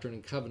the Doctrine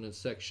and Covenants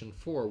section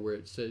 4, where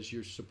it says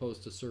you're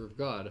supposed to serve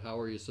God. How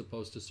are you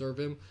supposed to serve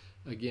him?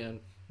 Again,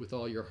 with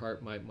all your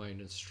heart, might,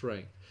 mind, and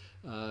strength.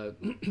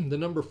 The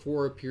number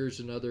 4 appears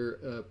in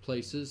other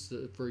places.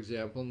 For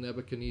example,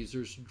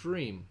 Nebuchadnezzar's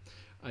dream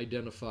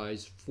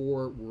identifies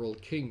 4 world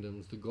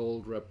kingdoms, the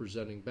gold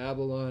representing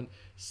Babylon,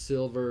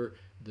 silver,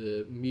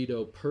 the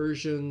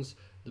Medo-Persians,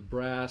 the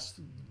brass,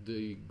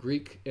 the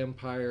Greek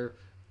Empire,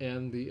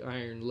 and the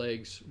iron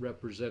legs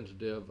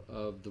representative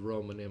of the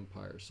Roman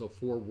Empire. So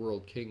 4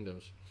 world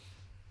kingdoms.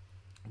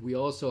 We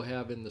also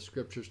have in the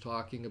scriptures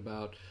talking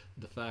about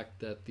the fact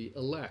that the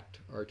elect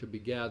are to be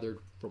gathered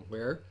from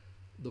where?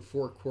 The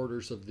 4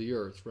 quarters of the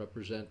earth,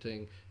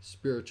 representing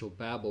spiritual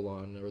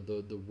Babylon, or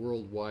the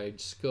worldwide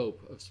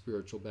scope of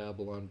spiritual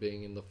Babylon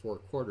being in the 4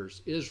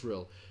 quarters.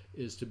 Israel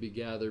is to be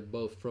gathered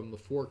both from the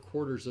 4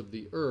 quarters of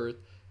the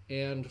earth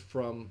and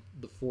from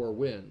the 4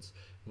 winds.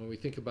 When we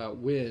think about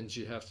winds,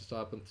 you have to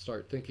stop and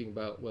start thinking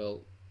about,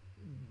 well,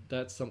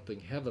 that's something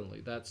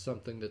heavenly. That's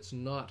something that's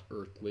not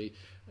earthly.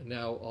 And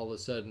now, all of a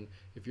sudden,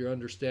 if you're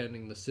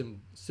understanding the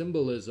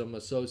symbolism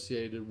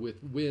associated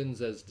with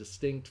winds as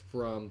distinct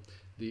from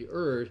the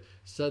earth,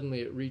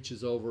 suddenly it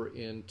reaches over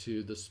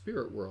into the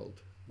spirit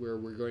world, where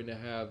we're going to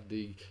have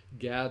the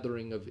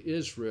gathering of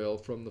Israel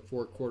from the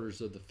 4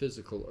 quarters of the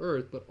physical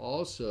earth, but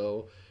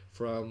also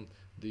from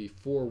the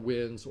 4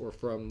 winds, or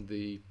from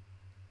the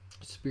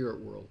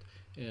spirit world.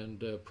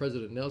 And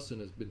President Nelson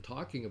has been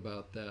talking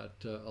about that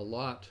a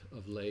lot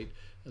of late,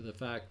 the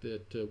fact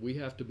that we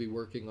have to be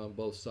working on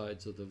both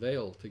sides of the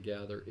veil to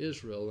gather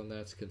Israel, and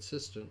that's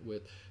consistent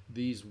with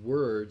these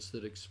words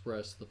that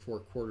express the 4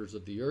 quarters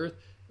of the earth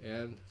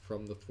and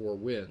from the 4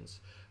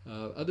 winds.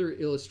 Other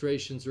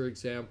illustrations or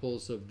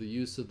examples of the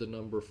use of the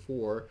number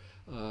 4,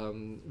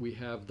 we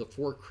have the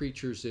 4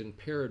 creatures in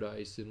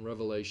paradise in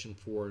Revelation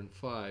 4 and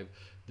 5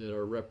 that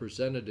are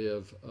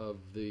representative of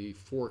the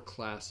 4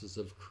 classes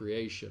of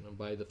creation. And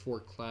by the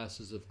 4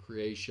 classes of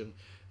creation,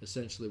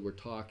 essentially we're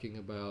talking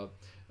about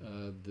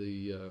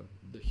the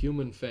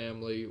human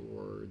family,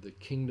 or the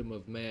kingdom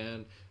of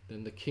man,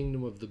 then the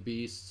kingdom of the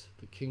beasts,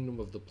 the kingdom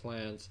of the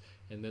plants,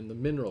 and then the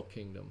mineral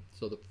kingdom.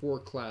 So the 4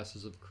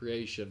 classes of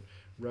creation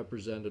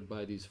represented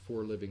by these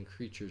 4 living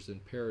creatures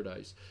in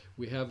paradise.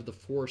 We have the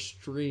 4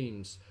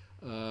 streams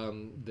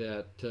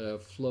that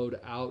flowed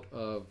out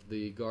of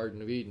the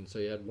Garden of Eden. So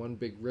you had one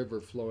big river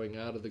flowing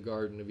out of the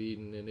Garden of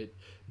Eden, and it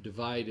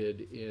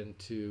divided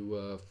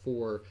into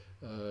 4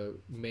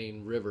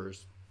 main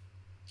rivers.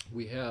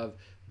 We have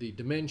the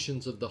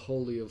dimensions of the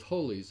Holy of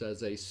Holies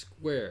as a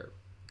square,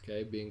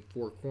 okay, being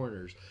 4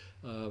 corners.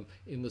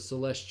 In the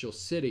celestial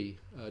city,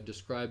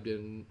 described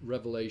in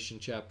Revelation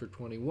chapter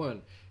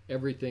 21,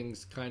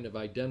 everything's kind of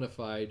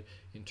identified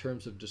in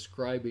terms of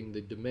describing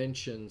the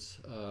dimensions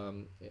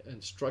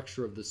and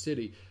structure of the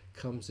city,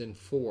 comes in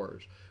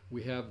 4s.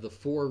 We have the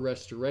 4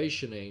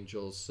 restoration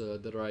angels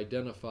that are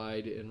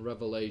identified in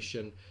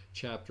Revelation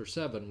chapter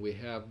 7. We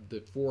have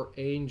the 4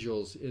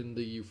 angels in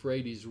the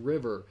Euphrates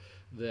River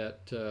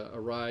that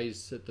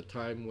arise at the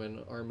time when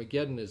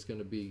Armageddon is going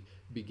to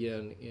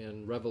begin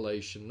in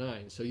Revelation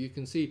 9. So you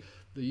can see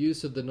the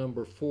use of the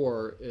number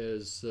 4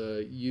 is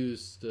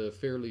used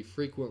fairly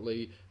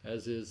frequently,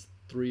 as is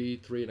 3,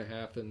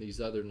 3.5, and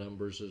these other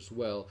numbers as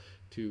well,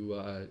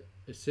 to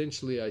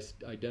essentially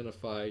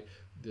identify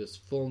this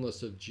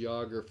fullness of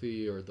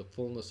geography, or the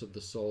fullness of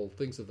the soul,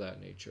 things of that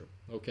nature.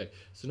 Okay,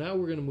 so now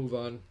we're going to move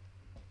on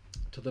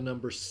to the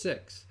number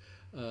 6.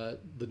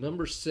 The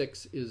number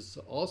 6 is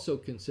also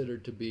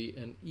considered to be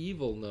an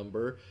evil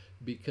number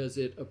because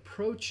it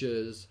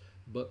approaches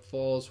but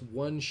falls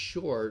 1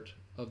 short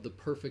of the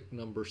perfect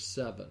number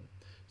 7.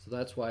 So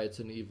that's why it's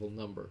an evil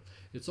number.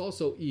 It's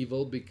also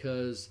evil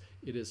because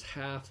it is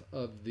half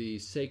of the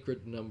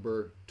sacred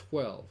number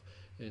 12.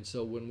 And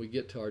so when we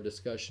get to our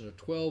discussion of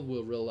 12,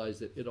 we'll realize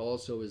that it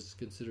also is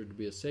considered to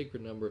be a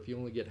sacred number. If you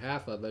only get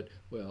half of it,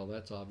 well,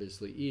 that's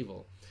obviously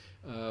evil.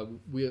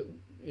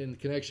 In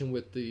connection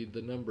with the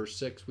number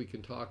 6, we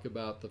can talk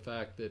about the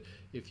fact that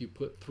if you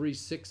put 3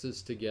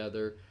 6s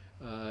together,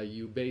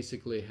 you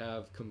basically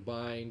have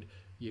combined,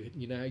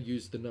 you now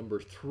use the number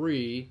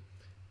 3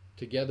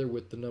 together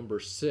with the number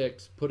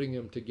 6, putting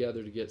them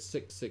together to get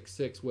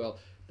 666. Well,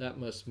 that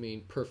must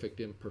mean perfect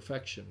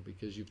imperfection,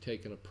 because you've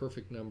taken a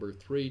perfect number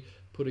 3,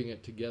 putting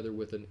it together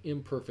with an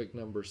imperfect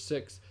number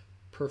 6,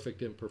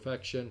 perfect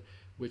imperfection,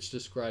 which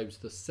describes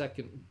the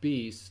second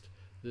beast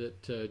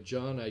that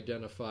John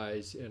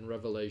identifies in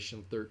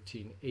Revelation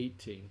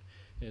 13:18.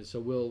 And so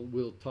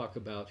we'll talk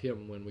about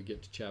him when we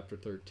get to chapter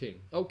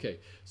 13. Okay,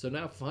 so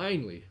now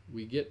finally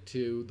we get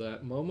to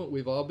that moment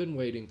we've all been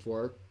waiting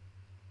for,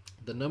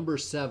 the number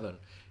 7.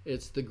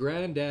 It's the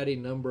granddaddy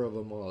number of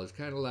them all. It's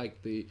kind of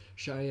like the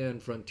Cheyenne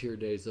frontier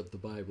days of the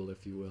Bible,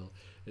 if you will.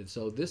 And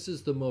so this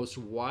is the most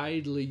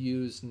widely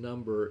used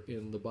number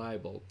in the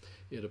Bible.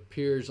 It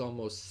appears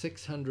almost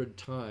 600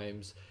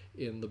 times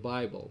in the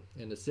Bible,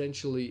 and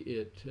essentially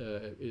it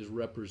is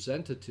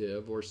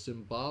representative or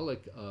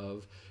symbolic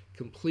of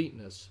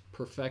completeness,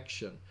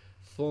 perfection,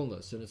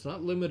 fullness. And it's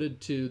not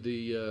limited to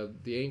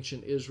the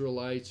ancient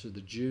Israelites or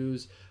the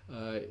Jews.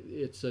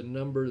 It's a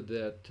number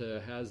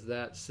that has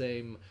that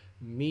same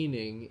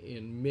meaning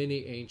in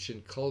many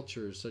ancient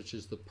cultures, such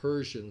as the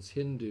Persians,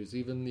 Hindus,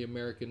 even the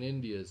American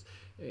Indians,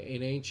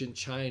 in ancient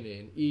China,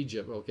 in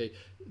Egypt. Okay,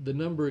 the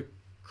number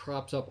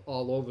crops up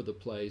all over the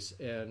place,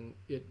 and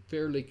it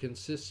fairly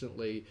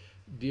consistently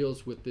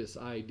deals with this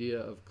idea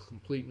of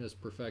completeness,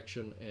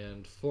 perfection,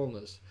 and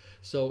fullness.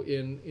 So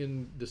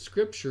in the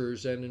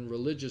scriptures and in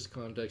religious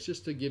context,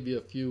 just to give you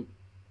a few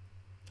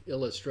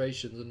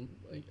illustrations, and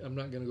I'm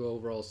not going to go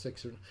over all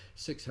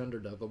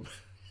 600 of them.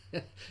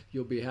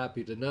 You'll be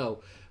happy to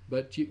know.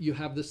 But you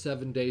have the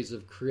 7 days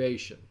of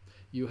creation.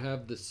 You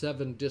have the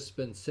 7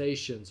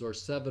 dispensations or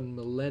 7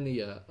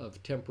 millennia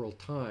of temporal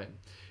time.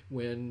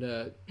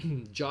 When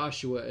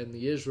Joshua and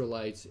the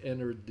Israelites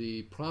entered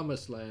the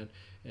promised land,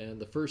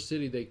 and the first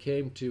city they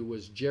came to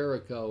was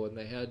Jericho, and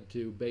they had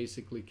to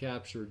basically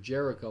capture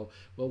Jericho.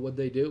 Well, what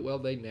they do? Well,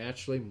 they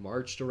naturally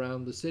marched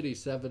around the city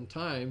 7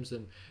 times,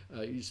 and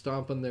you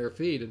stomp on their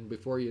feet, and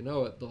before you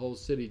know it, the whole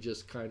city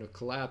just kind of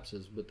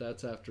collapses. But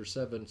that's after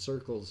 7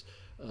 circles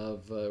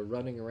of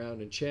running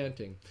around and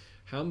chanting.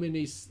 How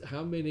many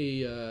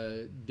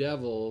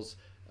devils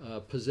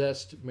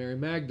possessed Mary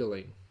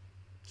Magdalene?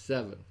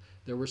 7.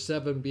 There were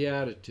 7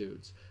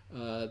 Beatitudes.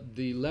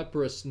 The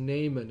leprous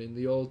Naaman in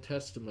the Old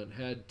Testament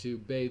had to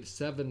bathe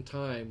 7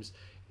 times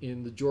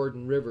in the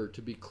Jordan River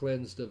to be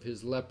cleansed of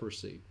his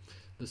leprosy.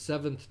 The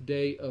 7th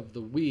day of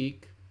the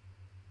week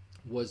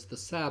was the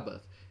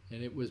Sabbath,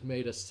 and it was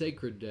made a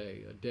sacred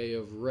day, a day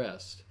of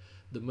rest.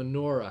 The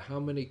menorah, how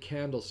many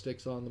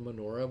candlesticks on the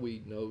menorah?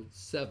 We know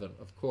 7,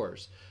 of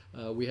course.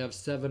 We have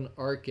 7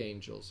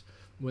 archangels.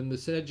 When the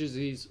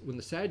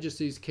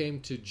Sadducees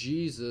came to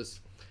Jesus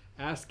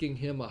asking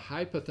him a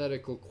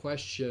hypothetical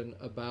question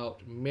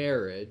about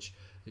marriage,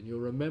 and you'll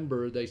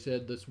remember they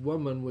said this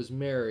woman was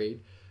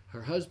married,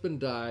 her husband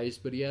dies,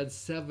 but he had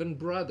 7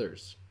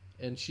 brothers,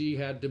 and she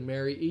had to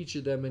marry each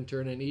of them in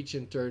turn, and each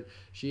in turn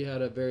she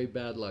had a very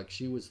bad luck.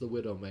 She was the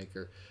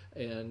widowmaker,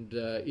 and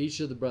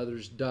each of the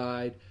brothers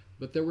died,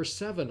 but there were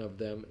 7 of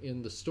them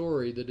in the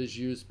story that is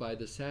used by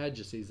the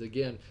Sadducees.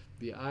 Again,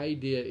 the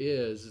idea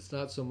is it's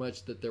not so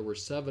much that there were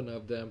 7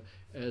 of them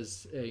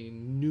as a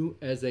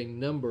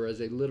number,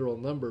 as a literal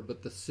number,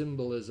 but the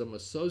symbolism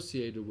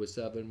associated with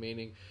 7,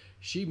 meaning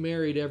she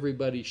married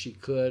everybody she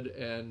could,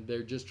 and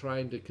they're just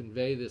trying to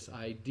convey this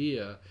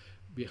idea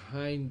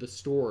behind the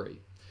story.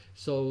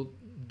 So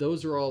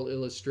those are all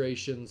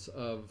illustrations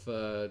of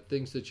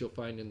things that you'll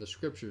find in the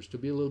scriptures. To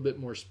be a little bit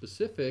more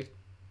specific,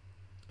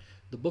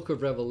 the book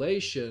of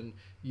Revelation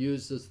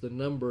uses the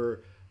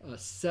number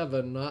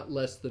 7 not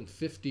less than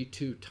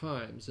 52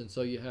 times. And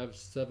so you have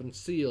 7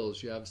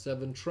 seals, you have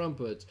 7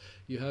 trumpets,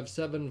 you have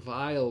 7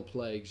 vial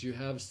plagues, you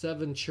have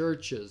 7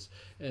 churches,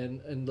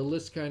 and the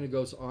list kind of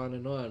goes on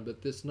and on,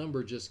 but this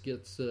number just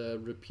gets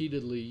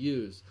repeatedly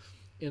used.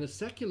 In a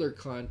secular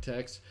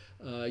context,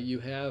 you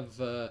have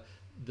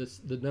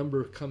the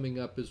number coming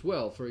up as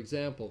well. For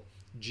example,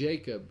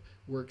 Jacob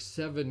worked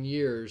 7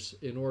 years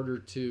in order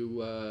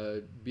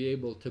to be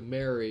able to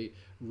marry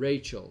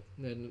Rachel,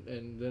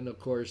 and then of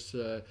course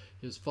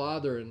his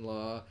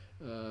father-in-law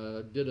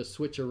did a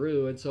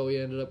switcheroo, and so he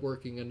ended up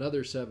working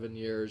another 7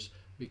 years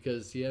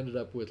because he ended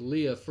up with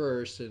Leah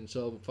first, and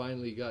so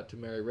finally got to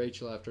marry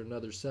Rachel after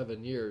another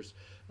 7 years.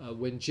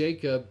 When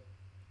Jacob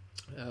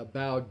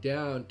bowed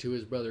down to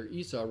his brother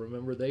Esau,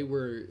 remember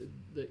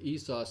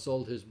Esau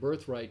sold his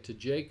birthright to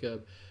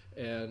Jacob,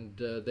 and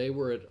they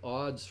were at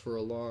odds for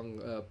a long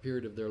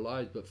period of their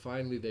lives, but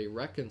finally they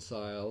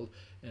reconciled.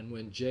 And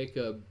when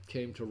Jacob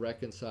came to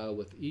reconcile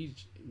with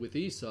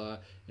Esau,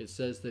 it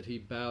says that he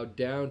bowed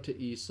down to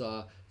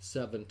Esau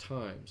 7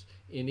 times.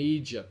 In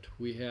Egypt,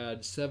 we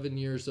had 7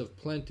 years of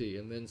plenty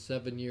and then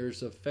 7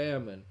 years of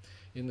famine.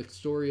 In the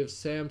story of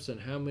Samson,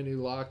 how many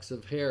locks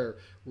of hair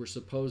were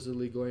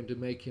supposedly going to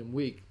make him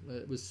weak?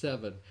 It was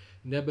 7.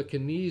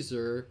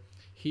 Nebuchadnezzar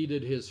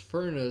heated his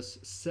furnace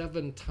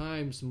 7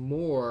 times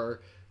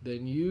more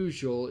than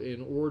usual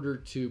in order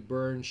to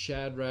burn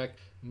Shadrach,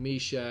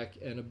 Meshach,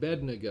 and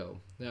Abednego.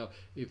 Now,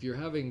 if you're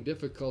having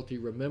difficulty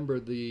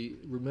remembering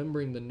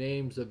the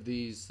names of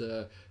these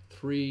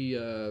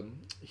 3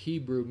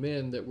 Hebrew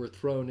men that were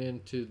thrown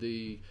into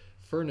the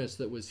furnace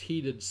that was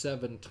heated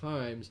 7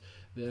 times,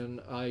 then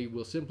I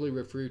will simply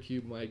refer to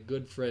you my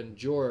good friend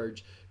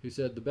George, who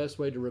said the best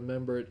way to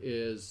remember it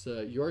is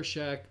your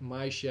shack,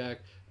 my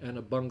shack, and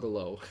a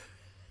bungalow.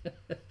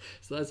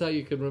 So that's how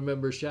you can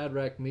remember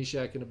Shadrach,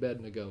 Meshach, and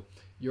Abednego.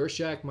 Your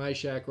shack, my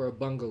shack, or a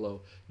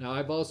bungalow. Now,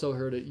 I've also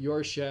heard it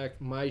your shack,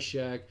 my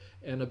shack,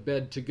 and a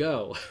bed to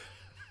go.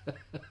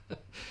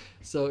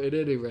 So at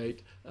any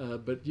rate,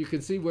 but you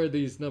can see where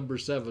these number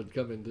 7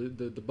 come in.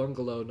 The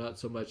bungalow, not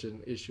so much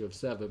an issue of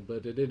 7,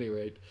 but at any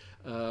rate.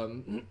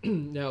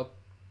 Now,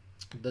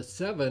 the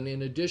 7,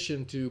 in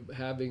addition to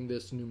having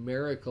this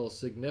numerical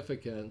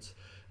significance,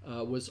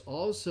 was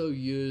also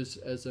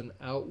used as an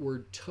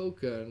outward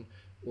token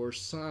or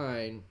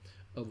sign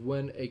of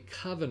when a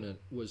covenant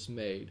was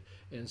made.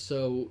 And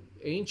so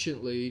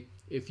anciently,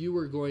 if you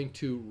were going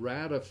to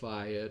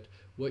ratify it,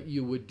 what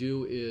you would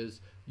do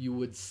is you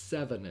would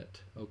seven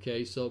it.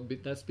 Okay, so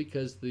that's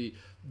because the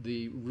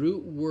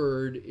root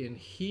word in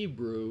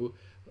Hebrew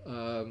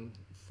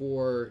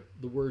for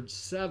the word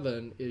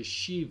seven is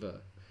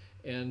Shiva,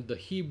 and the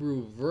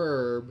Hebrew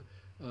verb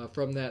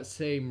from that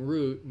same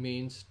root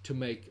means to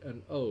make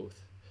an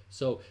oath.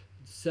 So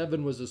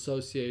seven was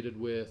associated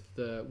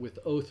with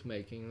oath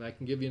making, and I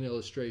can give you an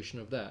illustration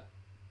of that.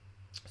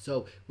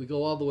 So we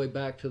go all the way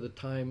back to the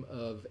time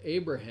of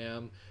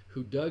Abraham,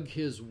 who dug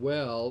his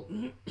well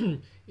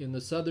in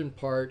the southern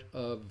part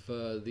of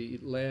the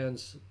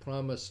lands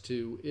promised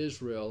to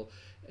Israel.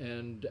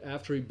 And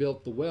after he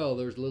built the well,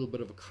 there was a little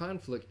bit of a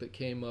conflict that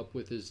came up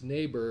with his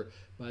neighbor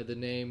by the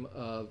name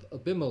of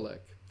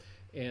Abimelech.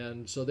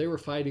 And so they were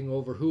fighting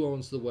over who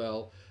owns the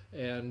well.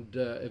 And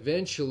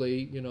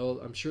eventually,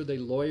 I'm sure they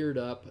lawyered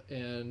up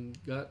and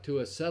got to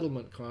a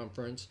settlement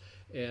conference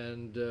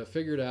and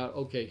figured out,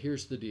 okay,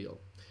 here's the deal.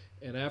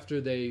 And after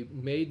they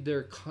made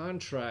their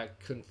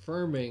contract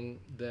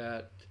confirming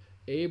that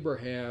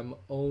Abraham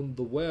owned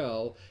the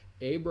well,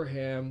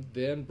 Abraham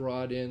then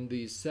brought in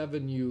these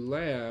 7 ewe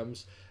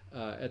lambs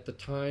at the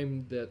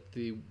time that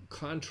the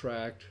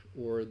contract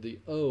or the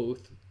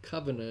oath,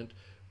 covenant,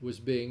 was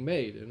being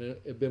made. And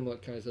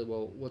Abimelech kind of said,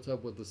 well, what's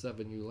up with the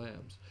 7 ewe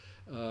lambs?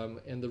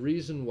 And the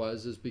reason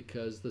is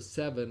because the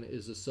 7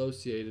 is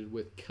associated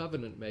with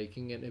covenant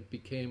making, and it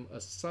became a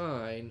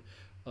sign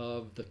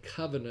of the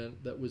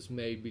covenant that was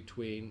made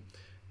between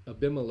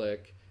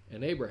Abimelech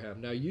and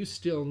Abraham. Now, you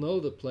still know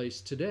the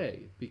place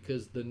today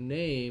because the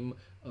name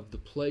of the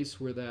place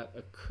where that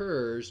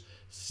occurs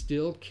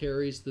still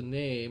carries the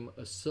name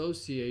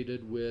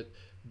associated with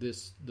the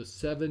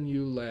 7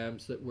 ewe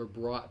lambs that were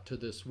brought to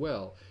this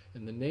well.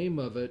 And the name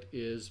of it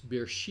is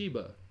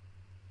Beersheba.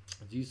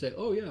 You say,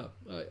 oh yeah,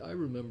 I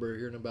remember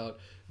hearing about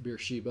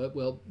Beersheba.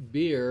 Well,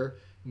 Beer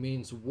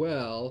means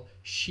well.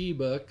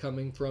 Sheba,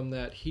 coming from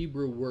that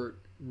Hebrew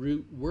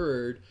root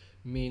word,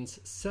 means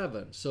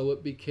 7. So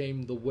it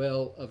became the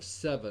well of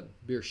 7,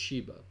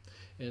 Beersheba.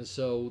 And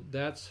so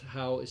that's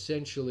how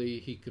essentially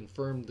he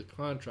confirmed the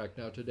contract.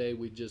 Now today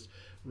we just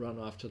run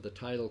off to the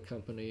title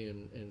company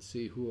and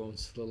see who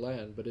owns the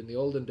land. But in the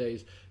olden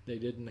days, they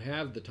didn't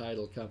have the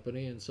title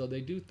company, and so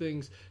they do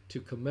things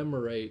to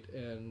commemorate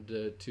and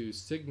to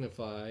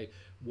signify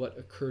what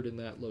occurred in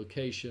that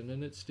location,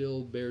 and it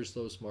still bears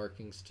those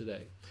markings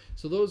today.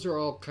 So those are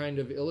all kind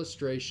of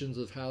illustrations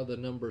of how the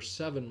number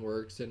 7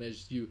 works, and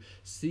as you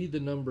see the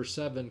number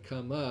 7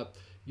 come up,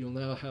 you'll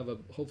now have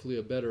hopefully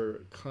a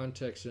better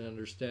context and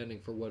understanding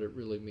for what it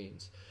really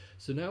means.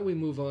 So now we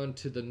move on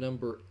to the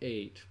number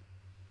 8.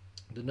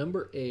 The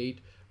number 8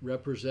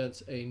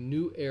 represents a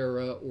new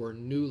era or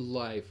new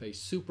life, a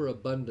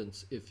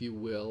superabundance, if you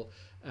will,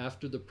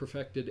 after the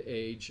perfected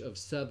age of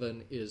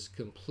 7 is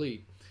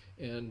complete.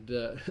 And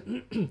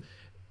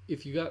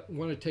if you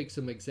want to take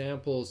some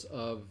examples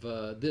of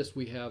this,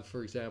 we have,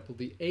 for example,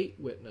 the 8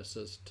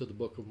 witnesses to the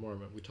Book of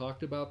Mormon. We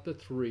talked about the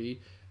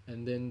 3,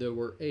 and then there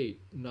were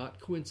 8.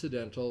 Not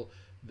coincidental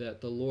that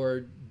the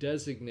Lord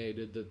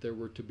designated that there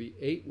were to be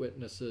 8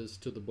 witnesses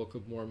to the Book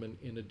of Mormon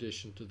in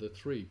addition to the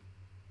 3.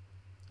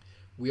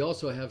 We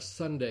also have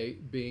Sunday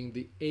being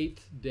the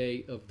 8th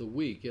day of the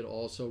week. It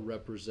also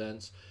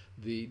represents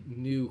the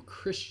new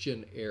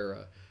Christian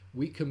era.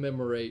 We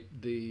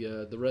commemorate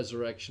the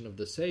resurrection of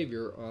the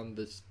Savior on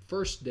the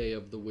first day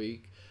of the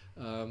week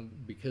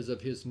because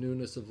of his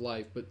newness of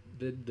life. But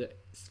the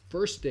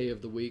first day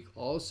of the week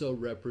also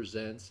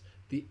represents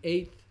the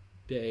 8th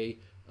day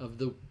of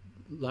the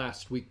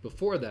last week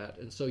before that.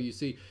 And so you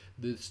see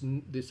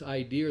this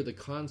idea, the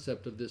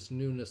concept of this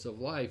newness of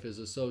life is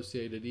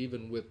associated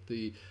even with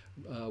the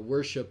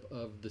worship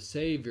of the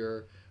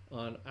Savior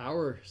on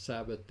our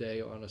Sabbath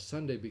day on a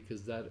Sunday,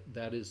 because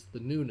that is the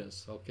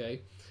newness.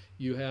 Okay,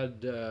 you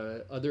had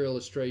other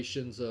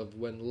illustrations of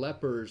when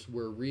lepers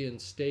were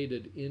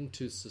reinstated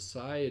into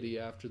society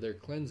after their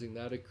cleansing.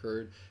 That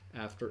occurred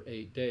after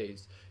 8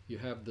 days. You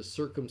have the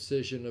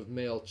circumcision of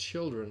male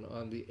children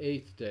on the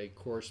 8th day,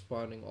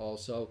 corresponding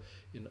also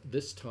in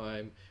this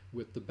time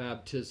with the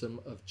baptism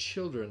of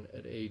children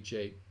at age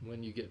 8.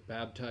 When you get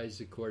baptized,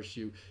 of course,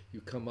 you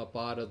come up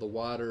out of the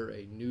water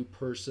a new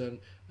person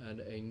and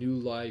a new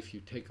life. You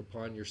take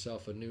upon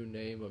yourself a new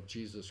name of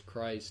Jesus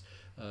Christ.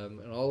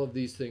 And all of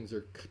these things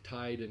are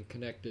tied and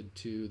connected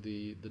to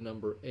the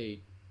number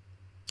 8.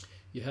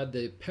 You had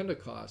the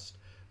Pentecost,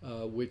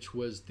 which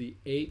was the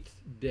 8th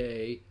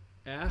day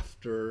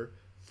after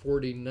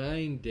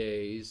 49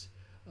 days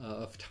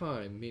of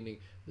time, meaning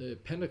the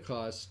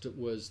Pentecost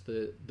was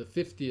the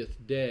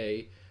 50th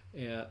day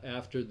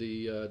after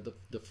the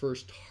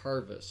first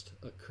harvest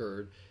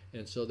occurred.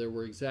 And so there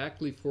were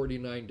exactly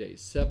 49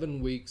 days, 7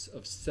 weeks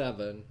of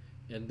 7,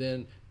 and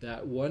then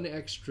that one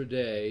extra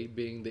day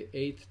being the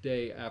 8th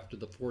day after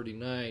the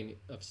 49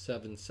 of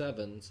 7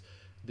 sevens,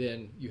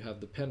 then you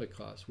have the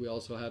Pentecost. We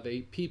also have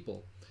 8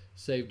 people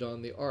saved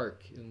on the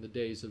ark in the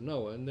days of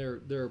Noah. And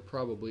there are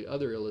probably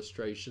other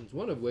illustrations,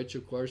 one of which,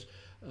 of course,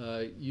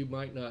 you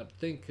might not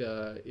think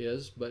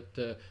but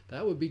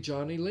that would be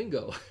Johnny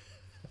Lingo.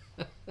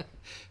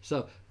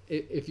 So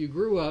if you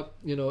grew up,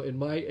 in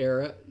my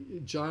era,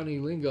 Johnny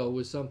Lingo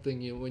was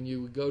something, when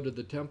you would go to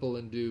the temple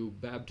and do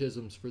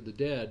baptisms for the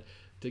dead,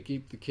 to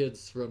keep the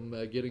kids from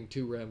getting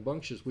too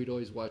rambunctious, we'd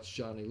always watch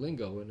Johnny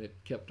Lingo, and it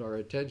kept our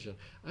attention.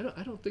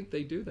 I don't think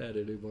they do that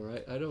anymore.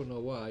 I don't know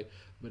why,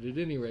 but at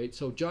any rate,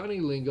 so Johnny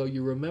Lingo,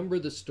 you remember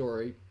the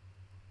story.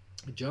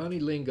 Johnny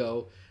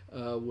Lingo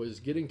was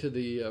getting to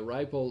the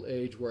ripe old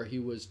age where he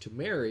was to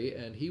marry,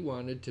 and he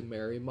wanted to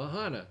marry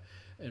Mahana.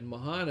 And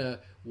Mahana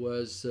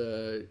was,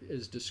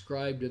 as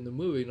described in the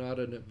movie, not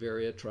a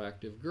very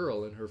attractive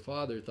girl, and her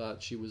father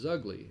thought she was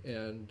ugly,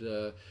 and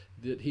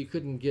that he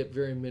couldn't get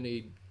very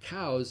many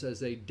cows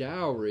as a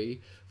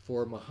dowry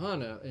for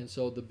Mahana. And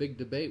so the big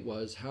debate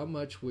was, how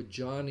much would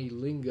Johnny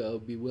Lingo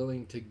be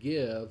willing to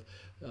give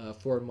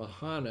for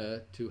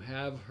Mahana to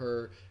have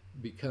her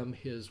become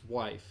his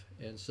wife?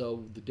 And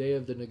so the day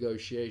of the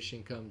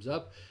negotiation comes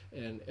up,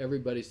 and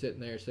everybody's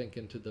sitting there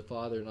thinking to the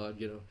father-in-law,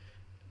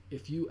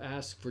 if you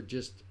ask for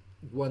just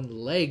one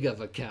leg of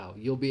a cow,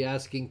 you'll be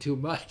asking too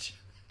much.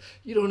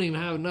 You don't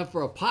even have enough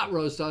for a pot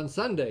roast on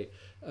Sunday.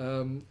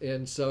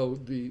 And so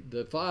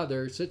the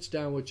father sits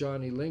down with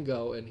Johnny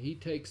Lingo, and he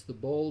takes the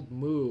bold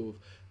move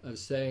of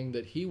saying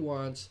that he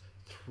wants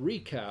 3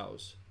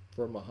 cows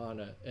for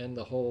Mahana, and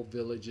the whole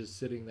village is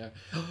sitting there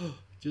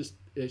just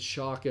in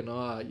shock and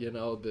awe,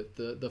 that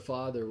the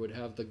father would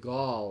have the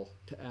gall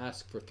to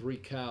ask for 3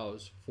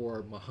 cows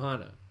for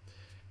Mahana.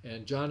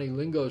 And Johnny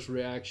Lingo's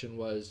reaction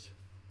was,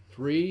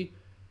 3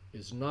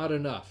 is not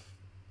enough.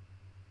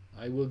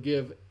 I will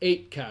give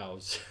 8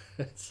 cows.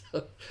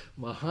 So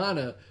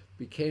Mahana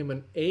became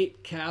an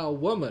 8-cow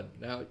woman.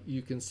 Now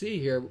you can see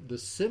here the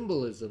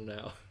symbolism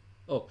now.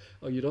 Oh,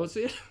 you don't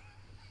see it?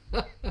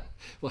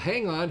 Well,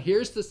 hang on.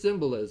 Here's the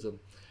symbolism.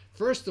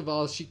 First of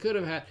all, he could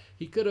have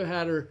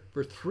had her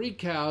for 3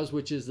 cows,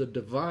 which is the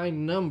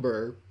divine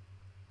number.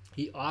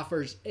 He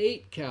offers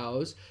 8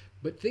 cows.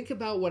 But think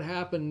about what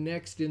happened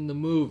next in the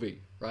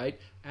movie, right?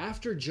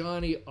 After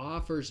Johnny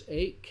offers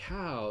 8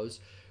 cows,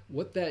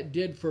 what that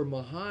did for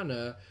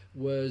Mahana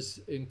was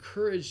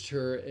encouraged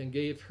her and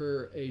gave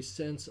her a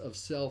sense of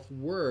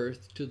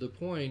self-worth, to the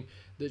point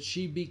that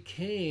she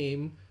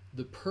became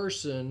the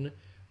person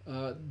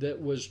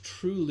that was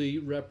truly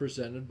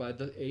represented by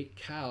the 8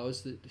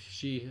 cows that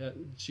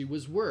she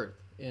was worth.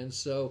 And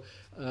so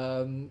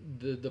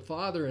the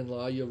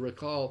father-in-law, you'll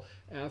recall,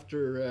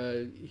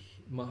 after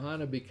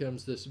Mahana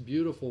becomes this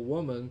beautiful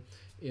woman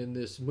in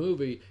this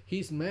movie,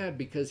 he's mad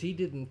because he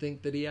didn't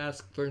think that he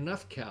asked for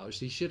enough cows.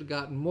 He should have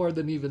gotten more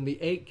than even the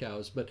 8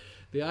 cows. But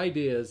the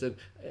idea is, and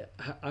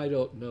I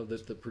don't know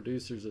that the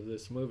producers of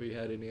this movie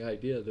had any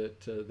idea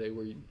that they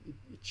were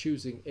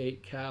choosing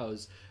 8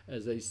 cows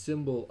as a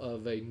symbol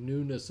of a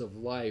newness of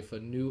life, a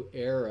new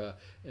era,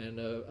 and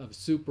of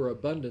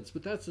superabundance.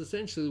 But that's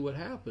essentially what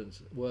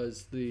happens,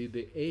 was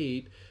the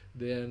 8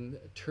 then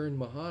turned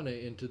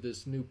Mahana into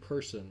this new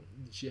person.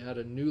 She had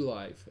a new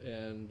life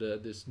and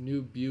this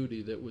new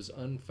beauty that was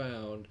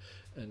unfound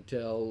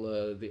until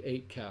the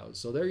 8 cows.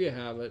 So there you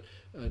have it.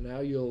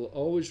 Now you'll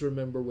always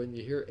remember, when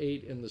you hear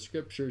 8 in the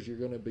scriptures, you're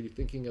going to be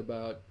thinking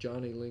about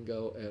Johnny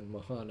Lingo and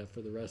Mahana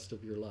for the rest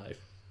of your life.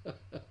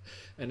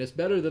 And it's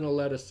better than a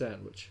lettuce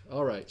sandwich.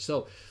 All right,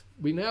 so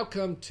we now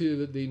come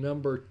to the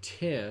number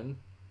 10.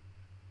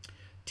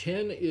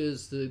 10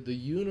 is the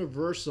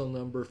universal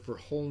number for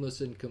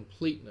wholeness and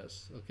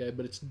completeness, okay?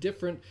 But it's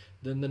different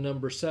than the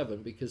number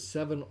 7, because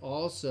 7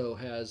 also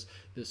has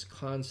this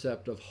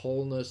concept of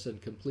wholeness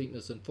and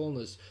completeness and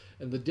fullness,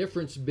 and the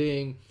difference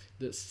being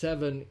that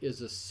 7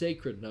 is a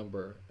sacred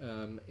number,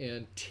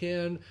 and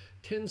 10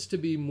 tends to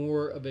be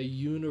more of a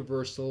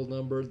universal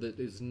number that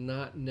is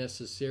not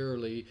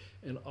necessarily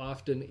and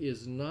often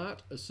is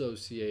not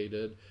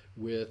associated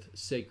with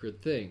sacred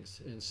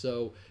things. And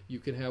so you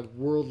can have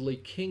worldly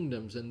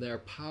kingdoms and their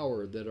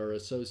power that are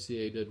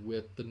associated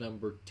with the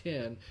number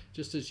 10,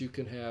 just as you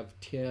can have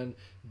 10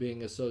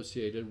 being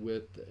associated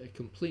with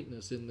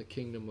completeness in the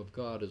kingdom of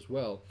God as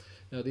well.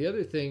 Now, the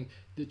other thing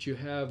that you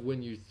have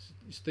when you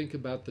think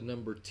about the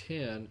number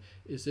 10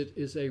 is it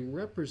is a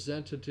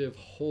representative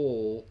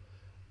whole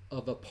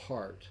of a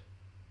part.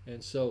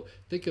 And so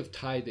think of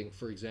tithing,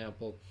 for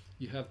example.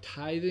 You have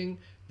tithing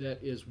that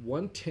is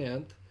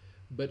 1/10,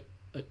 but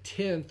a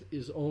 10th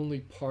is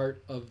only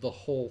part of the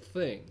whole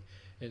thing.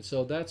 And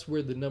so that's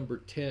where the number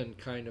 10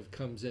 kind of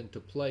comes into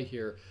play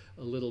here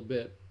a little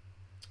bit.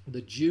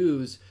 The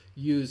Jews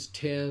use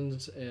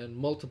tens and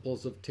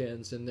multiples of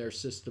tens in their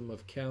system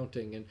of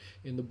counting. And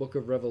in the book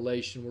of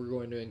Revelation, we're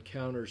going to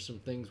encounter some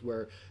things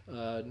where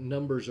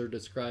numbers are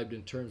described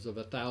in terms of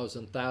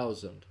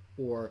 1,000,000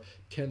 or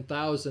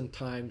 10,000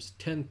 times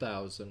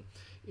 10,000.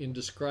 In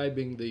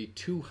describing the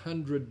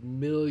 200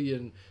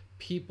 million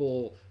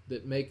people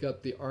that make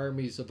up the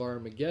armies of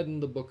Armageddon,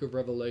 the book of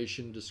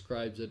Revelation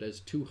describes it as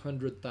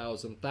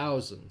 200,000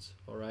 thousands.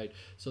 All right,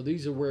 so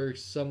these are where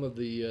some of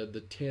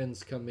the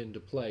tens come into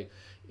play.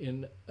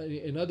 In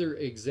other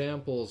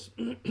examples,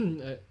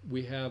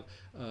 we have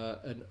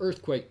an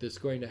earthquake that's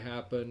going to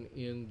happen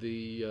in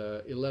the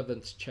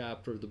 11th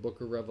chapter of the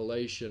book of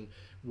Revelation,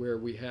 where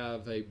we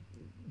have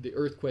the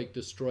earthquake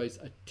destroys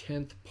a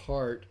tenth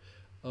part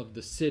of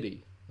the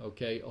city,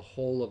 okay, a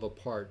whole of a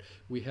part.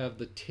 We have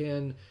the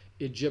 10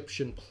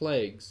 Egyptian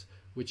plagues,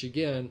 which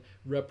again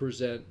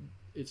represent,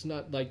 it's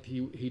not like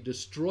he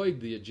destroyed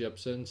the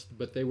Egyptians,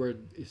 but they were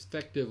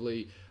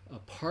effectively a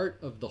part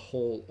of the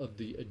whole of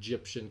the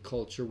Egyptian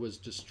culture was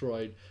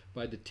destroyed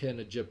by the 10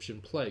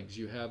 Egyptian plagues.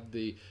 You have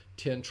the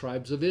 10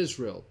 tribes of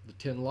Israel, the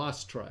 10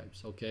 lost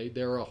tribes, okay?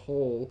 They're a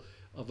whole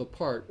of a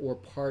part, or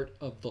part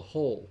of the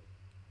whole.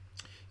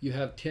 You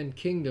have 10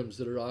 kingdoms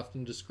that are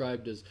often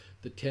described as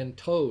the 10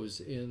 toes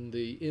in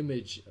the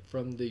image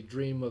from the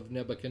dream of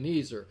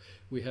Nebuchadnezzar.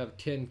 We have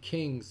 10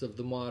 kings of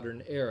the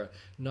modern era.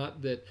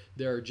 Not that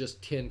there are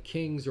just 10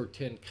 kings or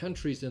 10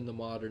 countries in the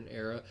modern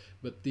era,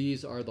 but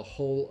these are the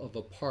whole of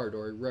a part,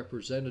 or a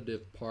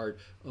representative part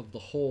of the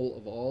whole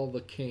of all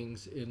the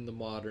kings in the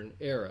modern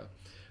era.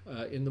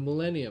 In the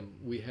millennium,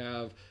 we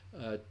have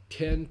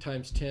 10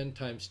 times 10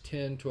 times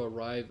 10 to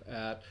arrive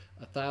at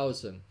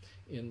 1,000.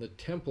 In the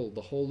temple, the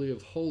Holy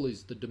of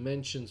Holies, the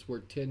dimensions were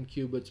 10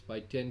 cubits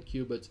by 10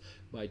 cubits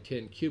by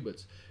 10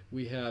 cubits.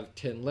 We have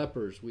 10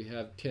 lepers, we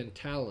have 10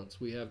 talents,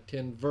 we have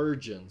 10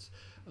 virgins.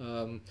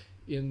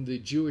 In the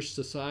Jewish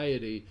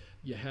society,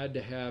 you had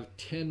to have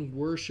 10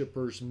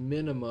 worshipers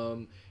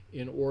minimum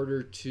in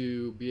order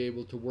to be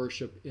able to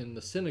worship in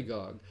the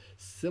synagogue.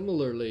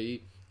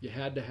 Similarly, you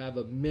had to have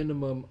a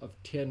minimum of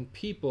 10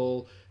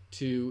 people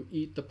to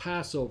eat the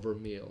Passover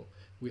meal.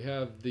 We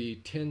have the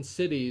 10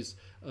 cities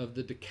of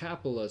the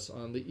Decapolis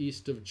on the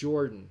east of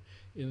Jordan.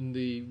 In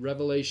the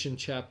Revelation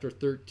chapter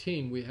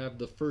 13, we have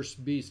the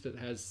first beast that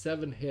has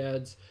 7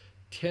 heads,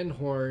 10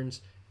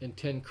 horns, and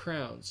 10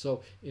 crowns.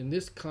 So in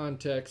this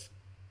context,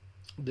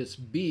 this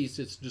beast,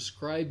 it's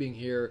describing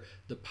here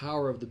the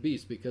power of the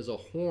beast, because a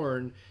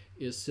horn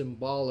is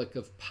symbolic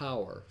of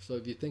power. So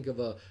if you think of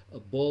a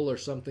bull or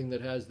something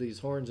that has these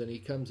horns and he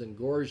comes and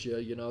gores you,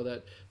 you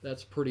know,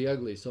 that's pretty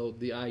ugly. So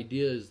the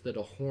idea is that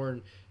a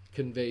horn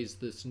conveys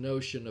this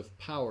notion of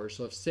power.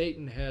 So if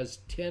Satan has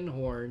 10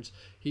 horns,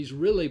 he's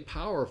really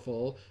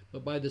powerful,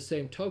 but by the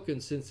same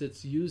token, since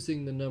it's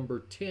using the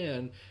number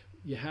 10,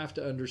 you have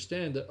to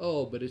understand that,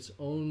 oh, but it's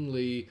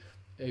only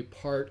a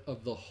part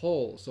of the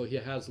whole. So he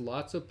has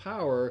lots of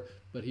power,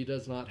 but he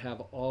does not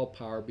have all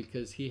power,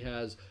 because he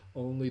has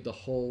only the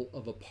whole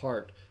of a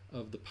part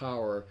of the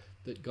power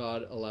that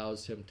God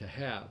allows him to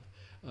have.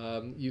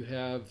 You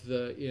have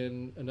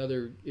in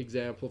another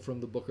example from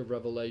the book of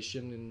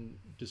Revelation in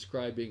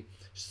describing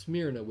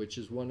Smyrna, which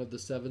is one of the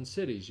 7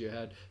 cities. You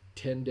had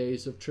 10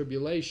 days of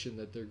tribulation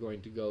that they're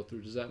going to go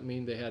through. Does that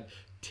mean they had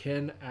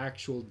 10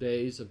 actual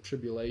days of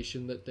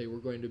tribulation that they were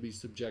going to be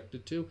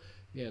subjected to?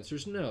 The answer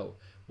is no.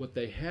 What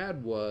they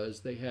had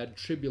was they had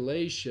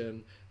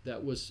tribulation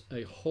that was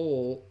a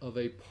whole of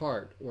a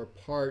part, or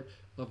part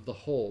of the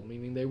whole,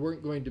 meaning they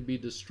weren't going to be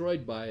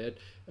destroyed by it.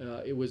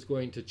 It was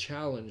going to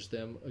challenge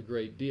them a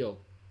great deal.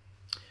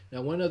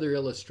 Now, one other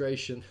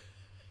illustration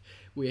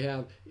we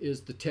have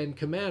is the 10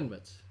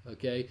 Commandments,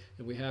 okay?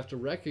 And we have to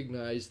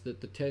recognize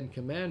that the 10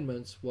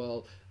 Commandments,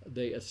 while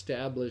they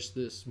establish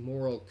this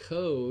moral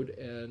code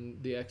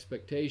and the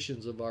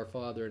expectations of our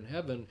Father in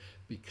heaven,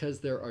 because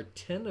there are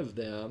 10 of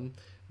them,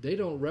 they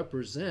don't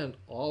represent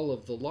all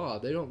of the law.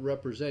 They don't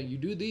represent, you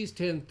do these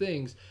 10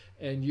 things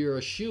and you're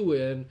a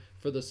shoo-in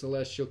for the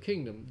celestial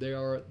kingdom. They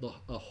are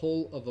a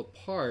whole of a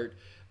part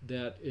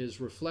that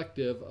is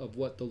reflective of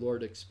what the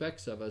Lord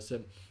expects of us.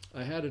 And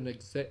I had an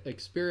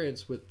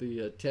experience with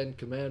the 10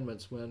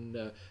 Commandments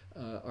when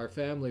our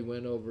family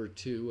went over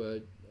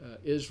to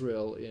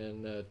Israel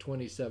in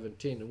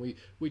 2017, and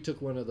we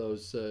took one of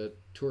those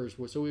tours.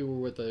 So we were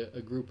with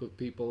a group of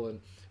people,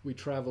 and we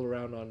travel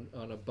around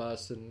on a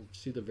bus and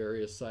see the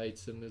various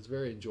sites, and it's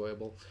very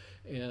enjoyable.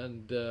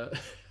 And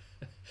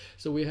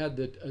so we had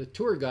a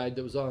tour guide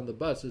that was on the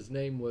bus. His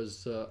name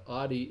was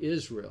Adi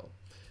Israel.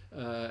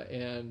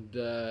 And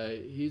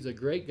he's a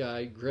great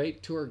guy,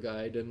 great tour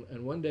guide.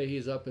 And one day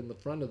he's up in the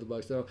front of the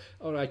bus. So,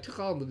 I took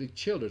all of the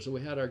children. So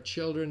we had our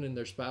children and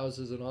their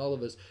spouses and all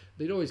of us.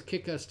 They'd always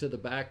kick us to the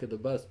back of the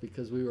bus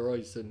because we were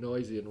always so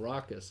noisy and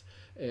raucous.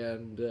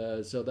 And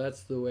so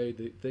that's the way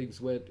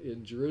things went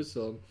in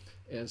Jerusalem.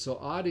 And so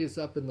Adi is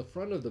up in the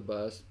front of the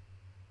bus.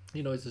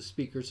 You know, he's a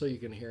speaker, so you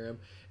can hear him.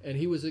 And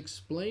he was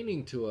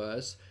explaining to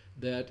us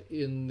that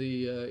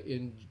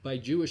by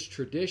Jewish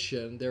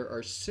tradition, there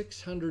are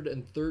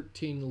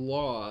 613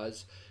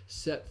 laws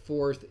set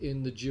forth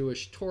in the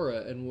Jewish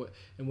Torah, and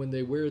when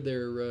they wear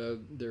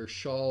their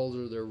shawls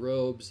or their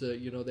robes,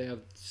 they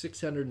have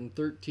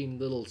 613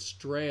 little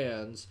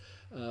strands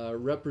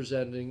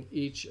representing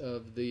each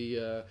of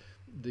the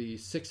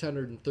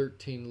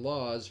 613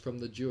 laws from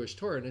the Jewish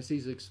Torah. And as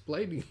he's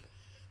explaining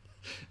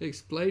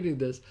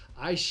this,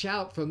 I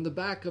shout from the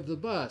back of the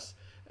bus.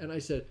 And I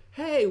said,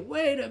 "Hey,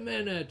 wait a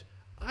minute.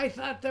 I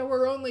thought there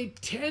were only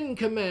 10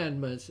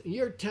 commandments.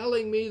 You're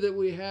telling me that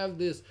we have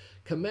this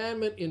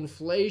commandment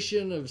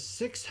inflation of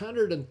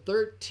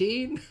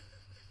 613?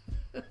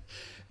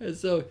 And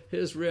so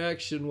his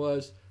reaction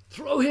was,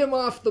 "Throw him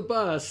off the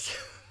bus."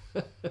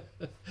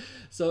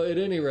 So at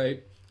any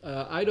rate,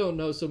 I don't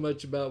know so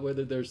much about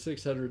whether there's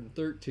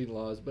 613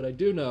 laws, but I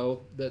do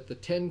know that the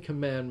 10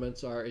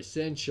 Commandments are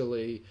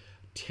essentially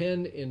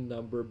 10 in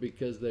number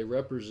because they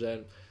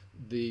represent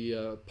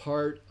the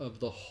part of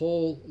the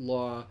whole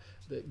law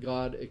that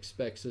God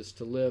expects us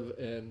to live.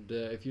 And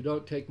if you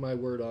don't take my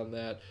word on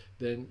that,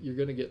 then you're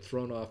going to get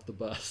thrown off the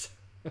bus.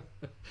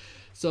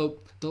 So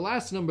the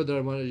last number that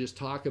I want to just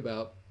talk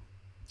about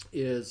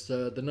is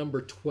the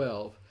number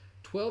 12.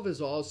 12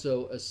 is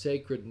also a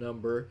sacred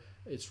number.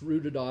 It's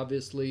rooted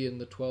obviously in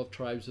the 12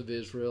 tribes of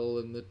Israel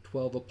and the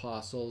 12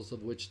 apostles,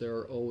 of which there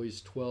are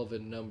always 12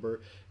 in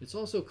number. It's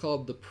also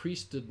called the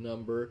priesthood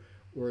number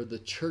or the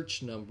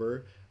church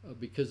number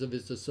because of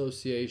its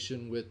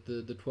association with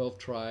the 12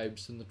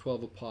 tribes and the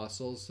 12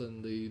 apostles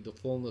and the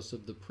fullness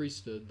of the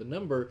priesthood. The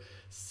number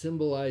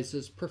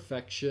symbolizes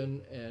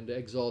perfection and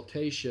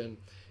exaltation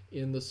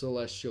in the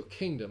celestial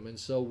kingdom. And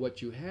so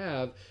what you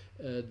have,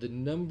 the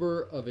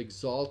number of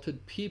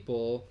exalted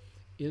people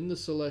in the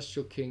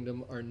celestial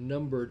kingdom are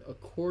numbered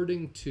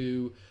according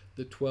to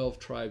the 12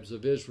 tribes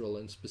of Israel,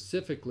 and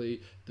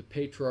specifically the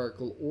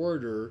patriarchal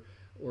order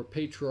or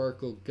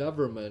patriarchal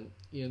government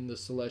in the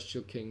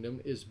celestial kingdom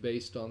is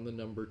based on the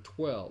number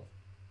 12.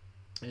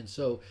 And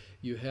so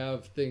you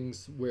have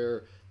things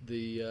where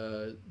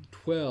the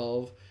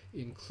 12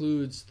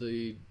 includes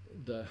the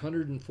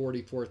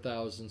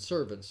 144,000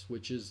 servants,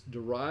 which is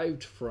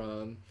derived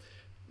from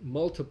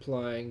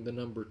multiplying the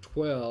number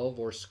 12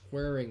 or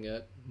squaring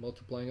it,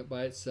 multiplying it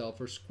by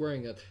itself or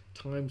squaring it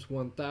times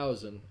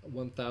 1,000,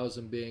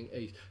 1,000 being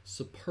a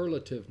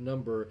superlative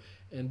number.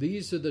 And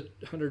these are the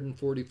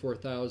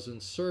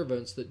 144,000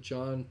 servants that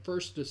John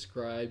first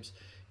describes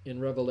in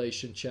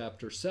Revelation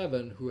chapter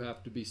 7, who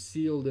have to be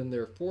sealed in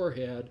their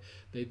forehead.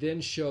 They then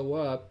show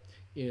up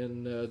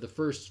in the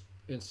first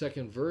and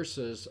second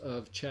verses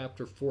of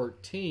chapter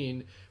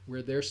 14,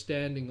 where they're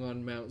standing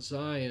on Mount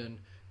Zion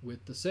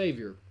with the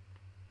Savior.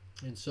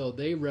 And so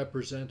they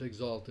represent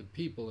exalted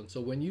people. And so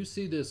when you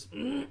see this,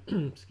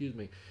 excuse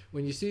me,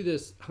 when you see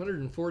this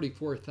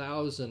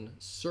 144,000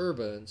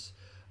 servants,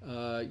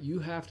 you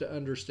have to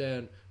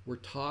understand we're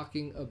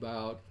talking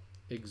about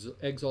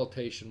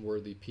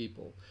exaltation-worthy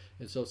people.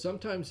 And so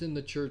sometimes in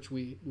the church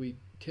we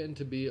tend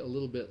to be a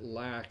little bit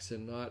lax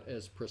and not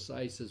as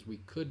precise as we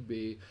could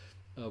be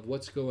of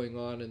what's going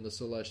on in the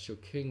celestial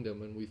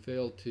kingdom, and we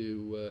fail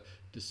to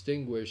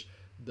distinguish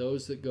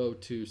those that go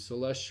to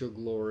celestial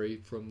glory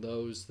from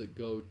those that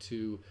go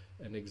to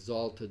an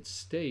exalted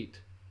state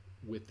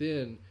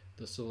within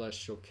the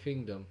celestial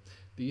kingdom.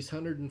 These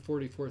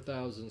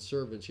 144,000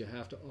 servants, you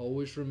have to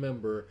always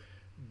remember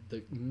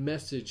the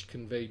message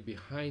conveyed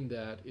behind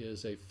that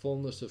is a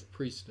fullness of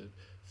priesthood,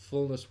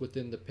 fullness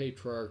within the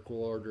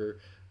patriarchal order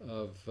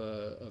of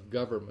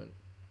government.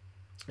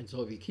 And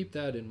so if you keep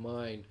that in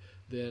mind,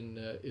 then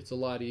it's a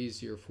lot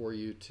easier for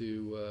you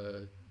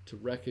to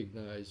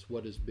recognize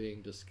what is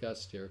being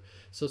discussed here.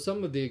 So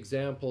some of the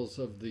examples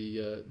of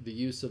the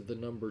use of the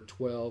number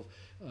 12,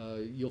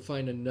 you'll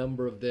find a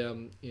number of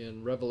them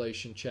in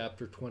Revelation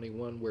chapter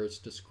 21, where it's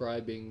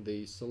describing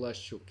the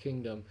celestial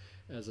kingdom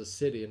as a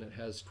city, and it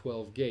has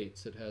 12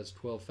 gates, it has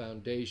 12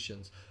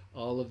 foundations.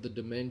 All of the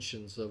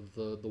dimensions of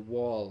the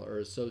wall are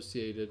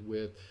associated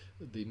with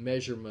the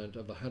measurement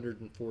of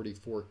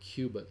 144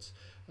 cubits.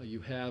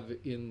 You have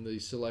in the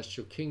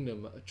celestial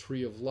kingdom a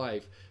tree of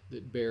life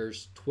that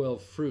bears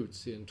 12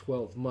 fruits in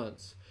 12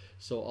 months.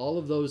 So all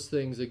of those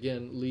things,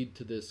 again, lead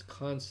to this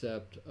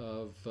concept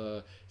of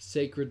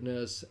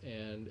sacredness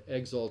and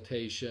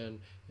exaltation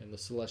in the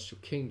celestial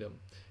kingdom.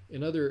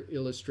 In other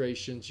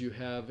illustrations, you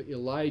have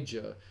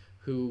Elijah,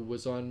 who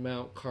was on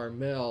Mount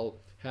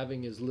Carmel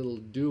having his little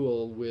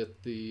duel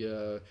with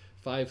the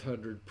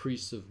 500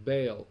 priests of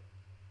Baal.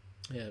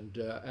 And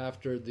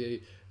after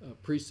the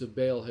priests of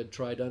Baal had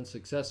tried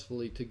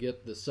unsuccessfully to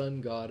get the sun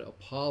god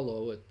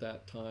Apollo at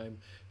that time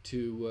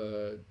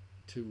to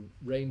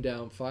rain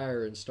down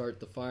fire and start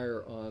the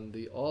fire on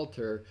the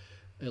altar,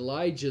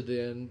 Elijah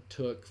then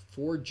took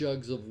 4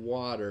 jugs of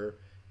water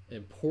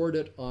and poured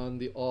it on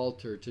the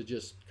altar to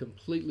just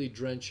completely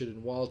drench it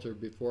in water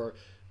before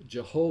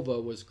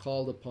Jehovah was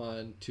called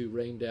upon to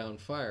rain down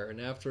fire.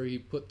 And after he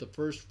put the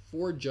first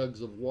 4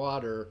 jugs of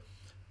water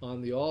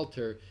on the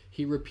altar,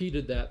 he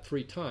repeated that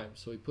 3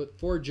 times. So he put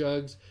 4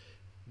 jugs,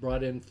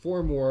 brought in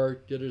 4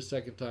 more, did it a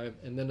second time,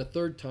 and then a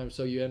third time.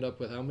 So you end up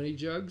with how many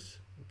jugs?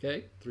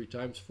 Okay, 3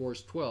 times 4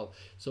 is 12.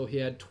 So he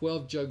had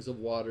 12 jugs of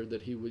water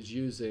that he was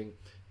using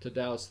to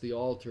douse the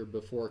altar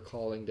before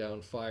calling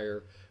down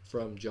fire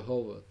from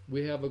Jehovah.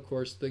 We have, of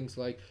course, things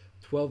like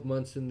 12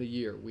 months in the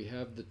year. We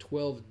have the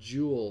 12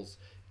 jewels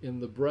in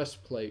the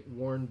breastplate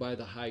worn by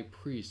the high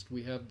priest.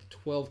 We have the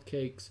 12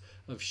 cakes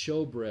of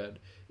showbread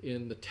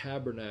in the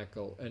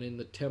tabernacle and in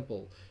the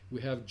temple.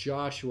 We have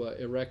Joshua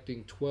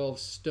erecting 12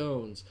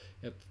 stones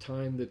at the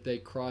time that they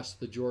crossed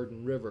the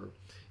Jordan River.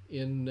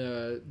 In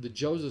the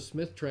Joseph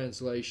Smith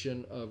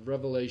translation of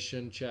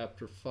Revelation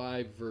chapter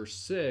 5, verse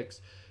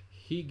 6,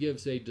 he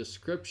gives a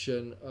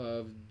description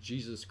of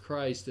Jesus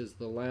Christ as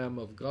the Lamb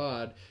of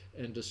God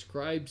and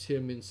describes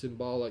him in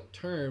symbolic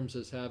terms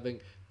as having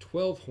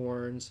 12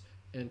 horns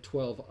and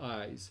 12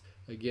 eyes.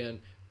 Again,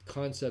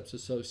 concepts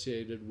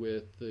associated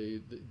with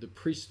the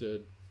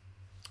priesthood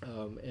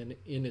and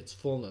in its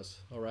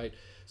fullness. All right.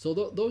 So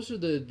those are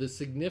the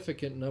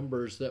significant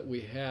numbers that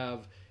we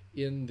have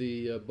in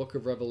the book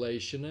of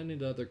Revelation and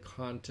in other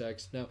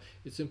contexts. Now,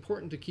 it's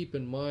important to keep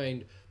in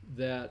mind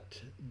that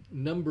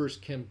numbers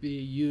can be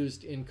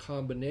used in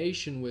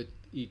combination with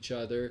each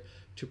other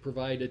to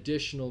provide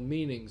additional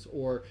meanings,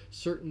 or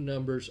certain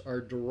numbers are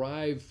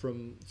derived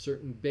from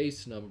certain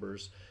base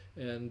numbers.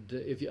 And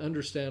if you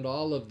understand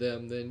all of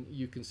them, then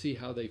you can see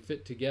how they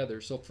fit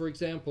together. So, for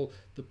example,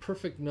 the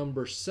perfect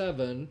number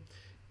 7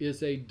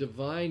 is a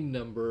divine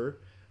number,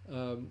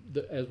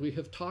 as we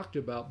have talked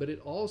about, but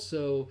it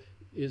also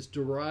is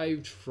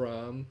derived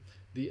from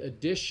the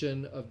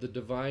addition of the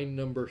divine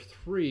number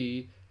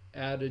 3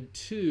 added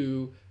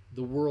to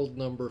the world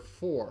number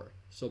 4.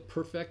 So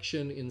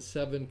perfection in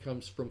 7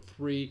 comes from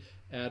 3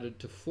 added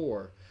to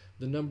 4.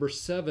 The number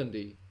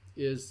 70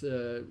 is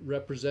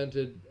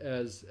represented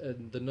as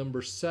the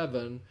number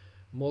 7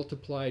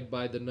 multiplied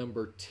by the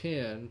number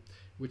 10,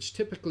 which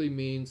typically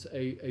means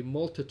a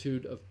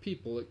multitude of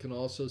people. It can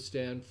also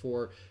stand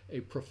for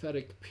a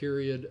prophetic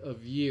period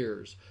of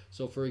years.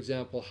 So, for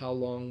example, how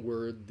long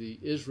were the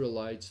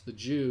Israelites, the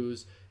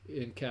Jews,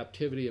 in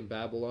captivity in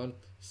Babylon?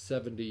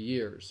 70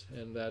 years.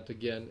 And that,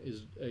 again,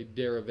 is a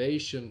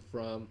derivation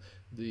from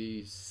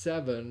the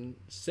 7,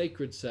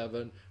 sacred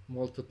 7,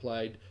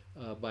 multiplied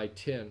by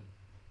 10.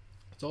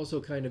 It's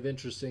also kind of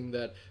interesting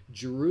that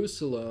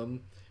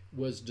Jerusalem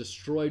was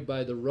destroyed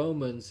by the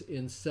Romans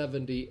in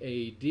 70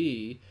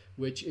 AD,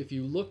 which, if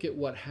you look at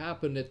what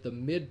happened at the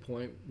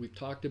midpoint, we've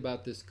talked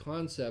about this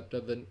concept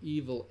of an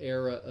evil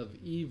era of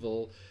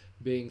evil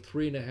being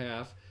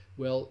 3.5.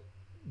 Well,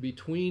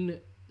 between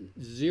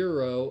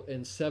 0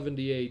 and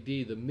 70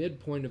 AD, the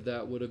midpoint of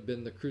that would have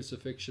been the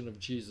crucifixion of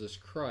Jesus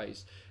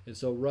Christ. And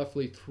so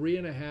roughly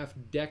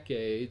 3.5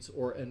 decades,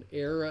 or an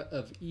era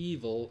of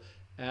evil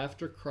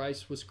after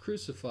Christ was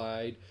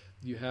crucified,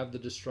 you have the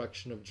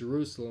destruction of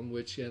Jerusalem,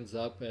 which ends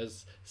up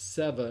as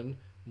 7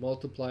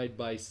 multiplied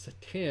by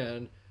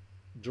 10,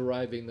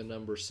 deriving the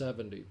number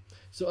 70.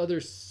 So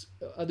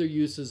other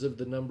uses of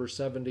the number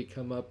 70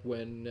 come up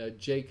when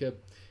Jacob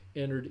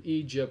entered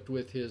Egypt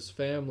with his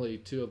family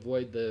to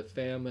avoid the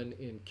famine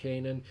in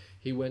Canaan.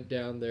 He went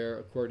down there,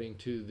 according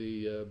to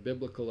the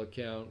biblical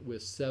account,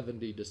 with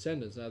 70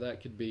 descendants. Now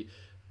that could be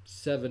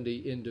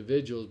 70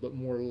 individuals, but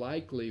more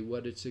likely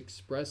what it's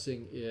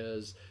expressing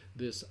is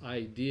this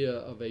idea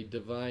of a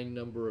divine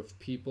number of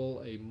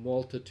people, a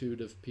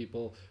multitude of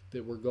people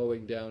that were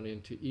going down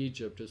into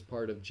Egypt as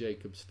part of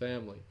Jacob's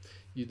family.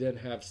 You then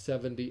have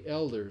 70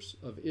 elders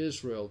of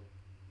Israel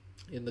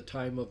in the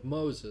time of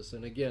Moses,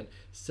 and again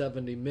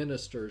 70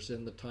 ministers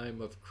in the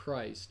time of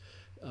Christ.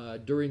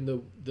 During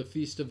the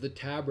Feast of the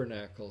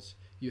Tabernacles,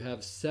 you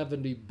have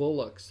 70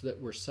 bullocks that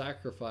were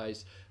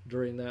sacrificed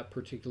during that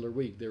particular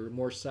week. There were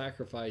more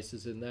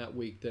sacrifices in that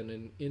week than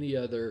in any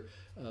other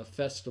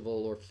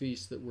festival or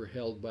feast that were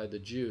held by the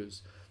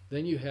Jews.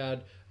 Then you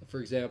had,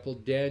 for example,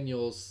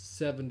 Daniel's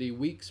 70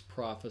 weeks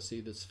prophecy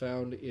that's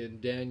found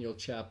in Daniel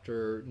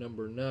chapter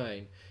number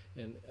 9.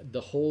 And the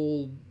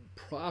whole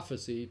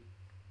prophecy,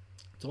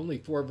 it's only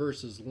 4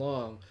 verses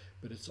long,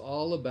 but it's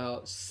all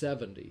about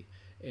 70.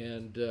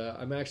 And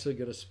I'm actually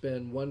going to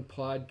spend one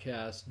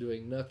podcast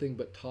doing nothing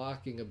but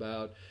talking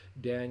about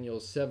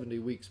Daniel's 70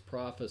 weeks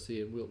prophecy,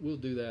 and we'll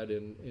do that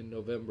in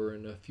November,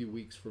 in a few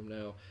weeks from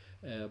now.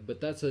 But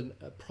that's a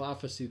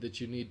prophecy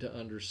that you need to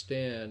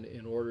understand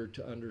in order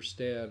to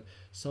understand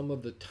some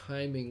of the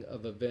timing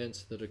of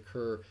events that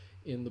occur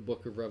in the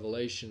book of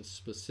Revelation.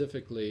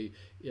 Specifically,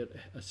 it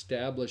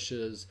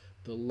establishes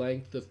the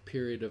length of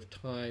period of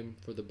time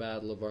for the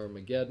Battle of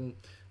Armageddon.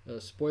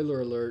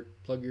 Spoiler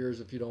alert, plug your ears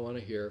if you don't want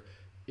to hear.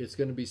 It's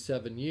going to be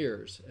 7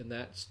 years, and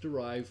that's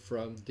derived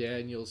from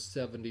Daniel's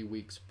 70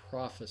 weeks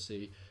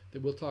prophecy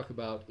that we'll talk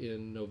about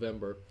in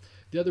November.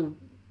 The other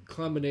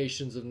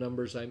combinations of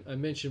numbers, I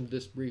mentioned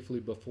this briefly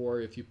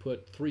before. If you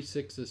put 3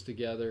 6s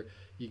together,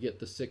 you get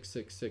the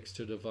 666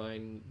 to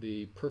define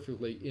the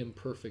perfectly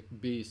imperfect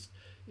beast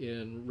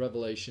in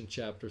Revelation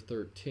chapter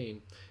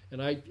 13.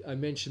 And I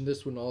mentioned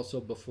this one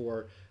also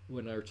before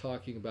when I were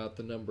talking about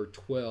the number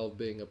 12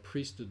 being a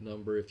priesthood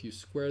number. If you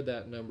square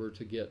that number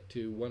to get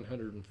to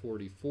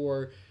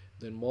 144,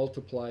 then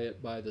multiply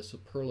it by the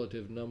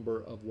superlative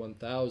number of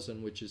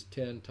 1,000, which is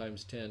 10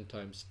 times 10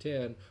 times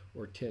 10,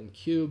 or 10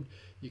 cubed,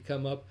 you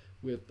come up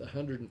with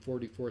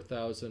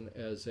 144,000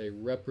 as a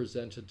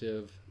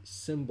representative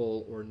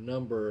symbol or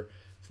number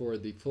for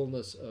the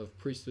fullness of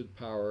priesthood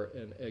power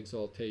and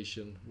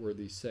exaltation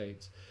worthy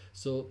saints.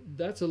 So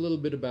that's a little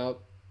bit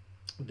about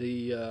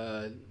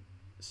the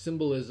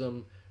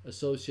symbolism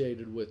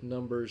associated with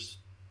numbers,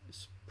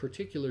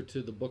 particular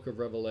to the book of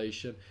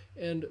Revelation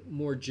and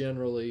more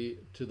generally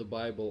to the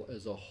Bible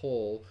as a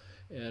whole.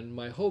 And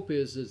my hope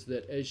is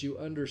that as you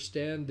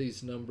understand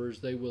these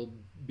numbers, they will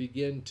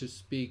begin to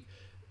speak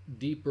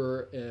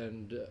deeper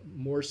and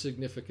more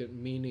significant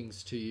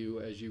meanings to you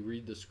as you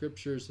read the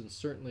scriptures, and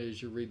certainly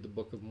as you read the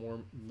book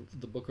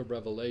of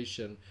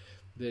Revelation,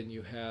 than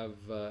you have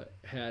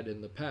had in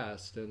the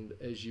past. And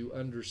as you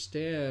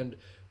understand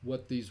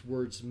what these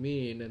words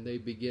mean and they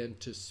begin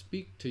to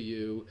speak to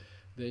you,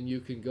 then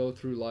you can go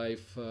through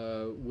life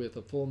with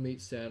a full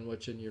meat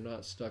sandwich, and you're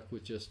not stuck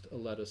with just a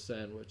lettuce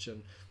sandwich.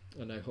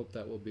 And I hope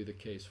that will be the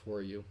case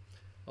for you.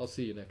 I'll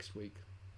see you next week.